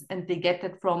with, and they get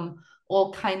it from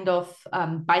all kind of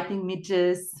biting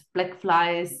midges, black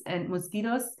flies, and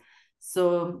mosquitoes.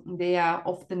 So they are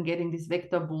often getting these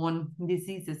vector-borne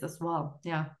diseases as well.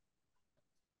 Yeah.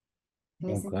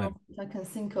 Anything else I can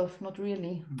think of? Not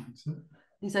really.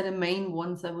 These are the main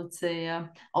ones, I would say. I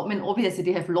mean, obviously,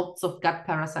 they have lots of gut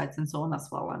parasites and so on as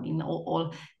well. I mean,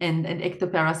 all and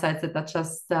ectoparasites that are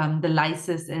just the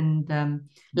lices and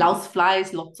louse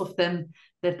flies, lots of them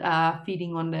that are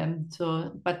feeding on them.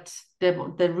 So, but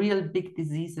the real big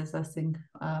diseases, I think,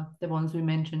 the ones we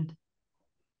mentioned.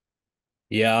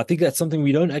 Yeah, I think that's something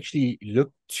we don't actually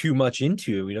look too much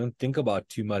into. We don't think about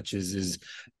too much is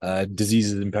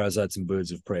diseases and parasites and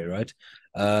birds of prey, right?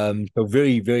 So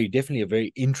very, very definitely a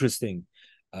very interesting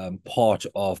part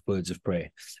of birds of prey.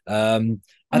 I mean,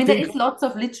 there is lots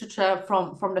of literature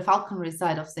from the falconry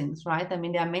side of things, right? I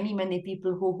mean, there are many, many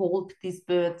people who hold these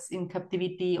birds in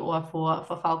captivity or for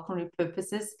falconry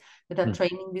purposes that are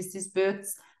training with these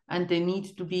birds, and they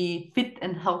need to be fit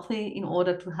and healthy in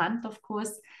order to hunt, of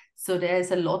course. So there is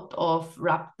a lot of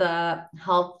raptor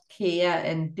health care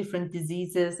and different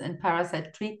diseases and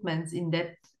parasite treatments in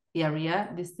that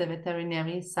area, with the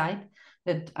veterinary side,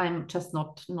 that I'm just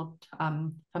not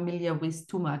familiar with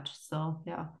too much. So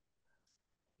yeah.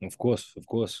 Of course.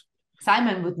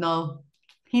 Simon would know.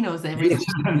 He knows everything.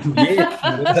 Yes.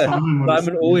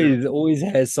 Simon always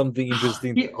has something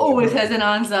interesting. He always has an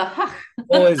answer.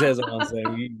 Always has an answer.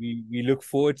 We look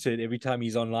forward to it every time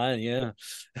he's online. Yeah.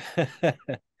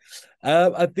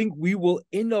 I think we will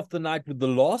end off the night with the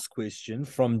last question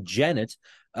from Janet.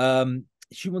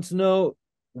 She wants to know,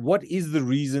 what is the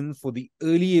reason for the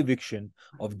early eviction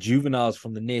of juveniles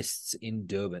from the nests in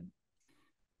Durban?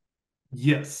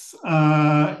 Yes.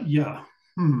 Yeah.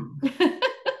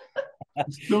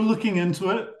 Still looking into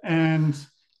it, and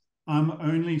I'm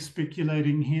only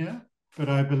speculating here, but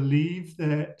I believe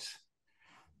that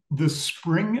the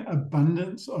spring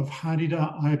abundance of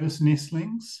Hadida ibis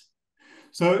nestlings.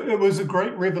 So it was a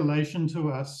great revelation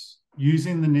to us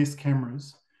using the Nest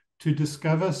cameras to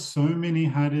discover so many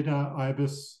Hadida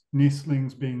ibis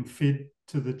nestlings being fed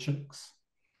to the chicks.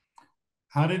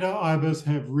 Hadida ibis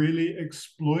have really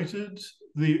exploited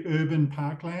the urban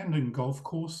parkland and golf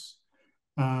course,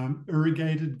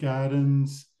 irrigated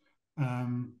gardens,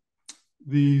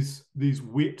 these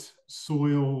wet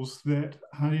soils that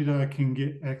Hadida can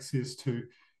get access to.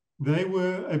 They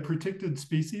were a protected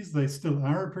species. They still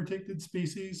are a protected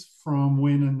species from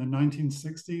when in the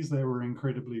 1960s they were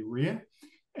incredibly rare,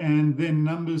 and their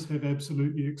numbers have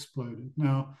absolutely exploded.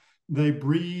 Now, they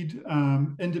breed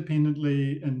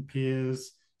independently in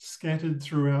pairs, scattered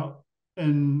throughout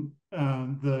in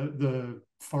the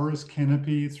forest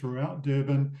canopy throughout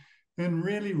Durban, in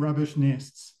really rubbish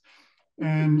nests.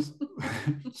 And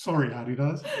sorry,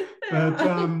 Adidas,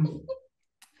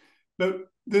 but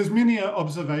there's many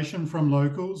observation from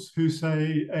locals who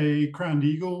say a crowned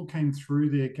eagle came through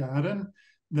their garden.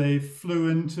 They flew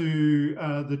into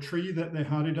the tree that their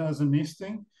haridas are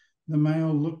nesting. The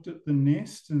male looked at the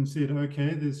nest and said,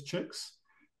 okay, there's chicks.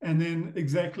 And then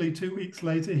exactly 2 weeks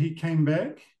later, he came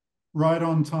back right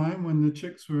on time when the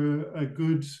chicks were a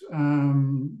good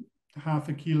half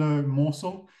a kilo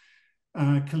morsel,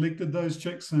 collected those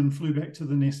chicks and flew back to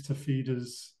the nest to feed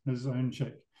his own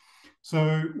chick.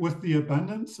 So with the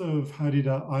abundance of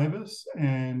Hadida ibis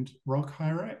and rock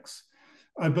hyrax,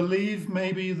 I believe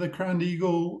maybe the crowned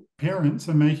eagle parents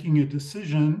are making a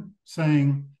decision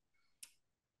saying,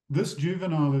 this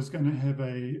juvenile is going to have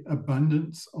an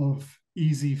abundance of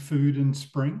easy food in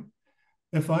spring.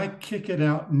 If I kick it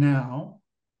out now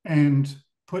and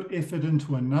put effort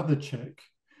into another chick,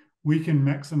 we can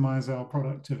maximize our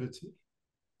productivity.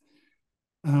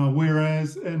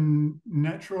 Whereas in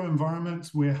natural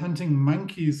environments where hunting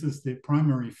monkeys is their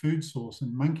primary food source,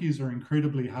 and monkeys are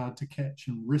incredibly hard to catch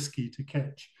and risky to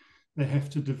catch, they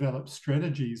have to develop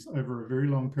strategies over a very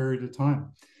long period of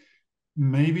time.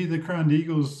 Maybe the crowned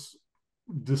eagles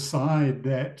decide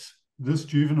that this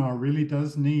juvenile really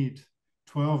does need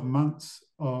 12 months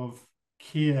of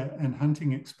care and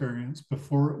hunting experience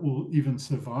before it will even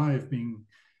survive being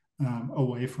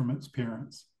away from its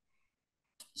parents.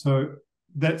 So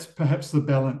that's perhaps the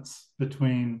balance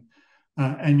between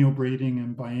annual breeding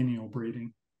and biennial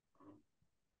breeding.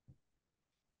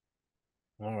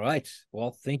 All right.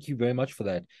 Well, thank you very much for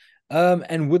that.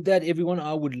 And with that, everyone,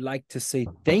 I would like to say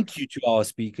thank you to our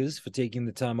speakers for taking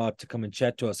the time out to come and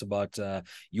chat to us about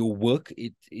your work.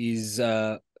 It is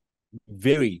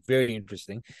very, very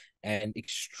interesting and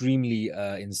extremely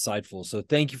insightful. So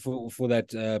thank you for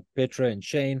that, Petra and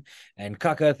Shane and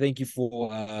Kaka. Thank you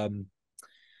for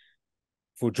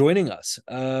joining us.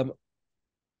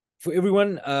 For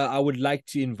everyone, I would like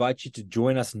to invite you to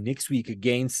join us next week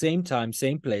again, same time,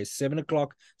 same place, 7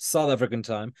 o'clock South African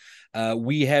time.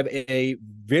 We have a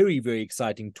very, very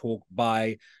exciting talk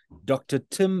by Dr.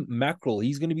 Tim Mackerel.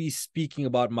 He's going to be speaking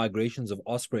about migrations of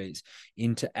ospreys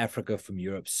into Africa from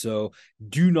Europe. So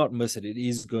do not miss it. It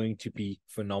is going to be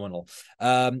phenomenal.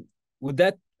 With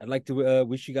that, I'd like to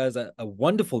wish you guys a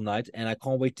wonderful night, and I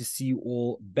can't wait to see you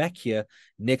all back here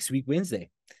next week,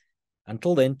 Wednesday.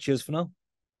 Until then, cheers for now.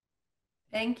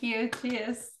 Thank you.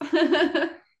 Cheers.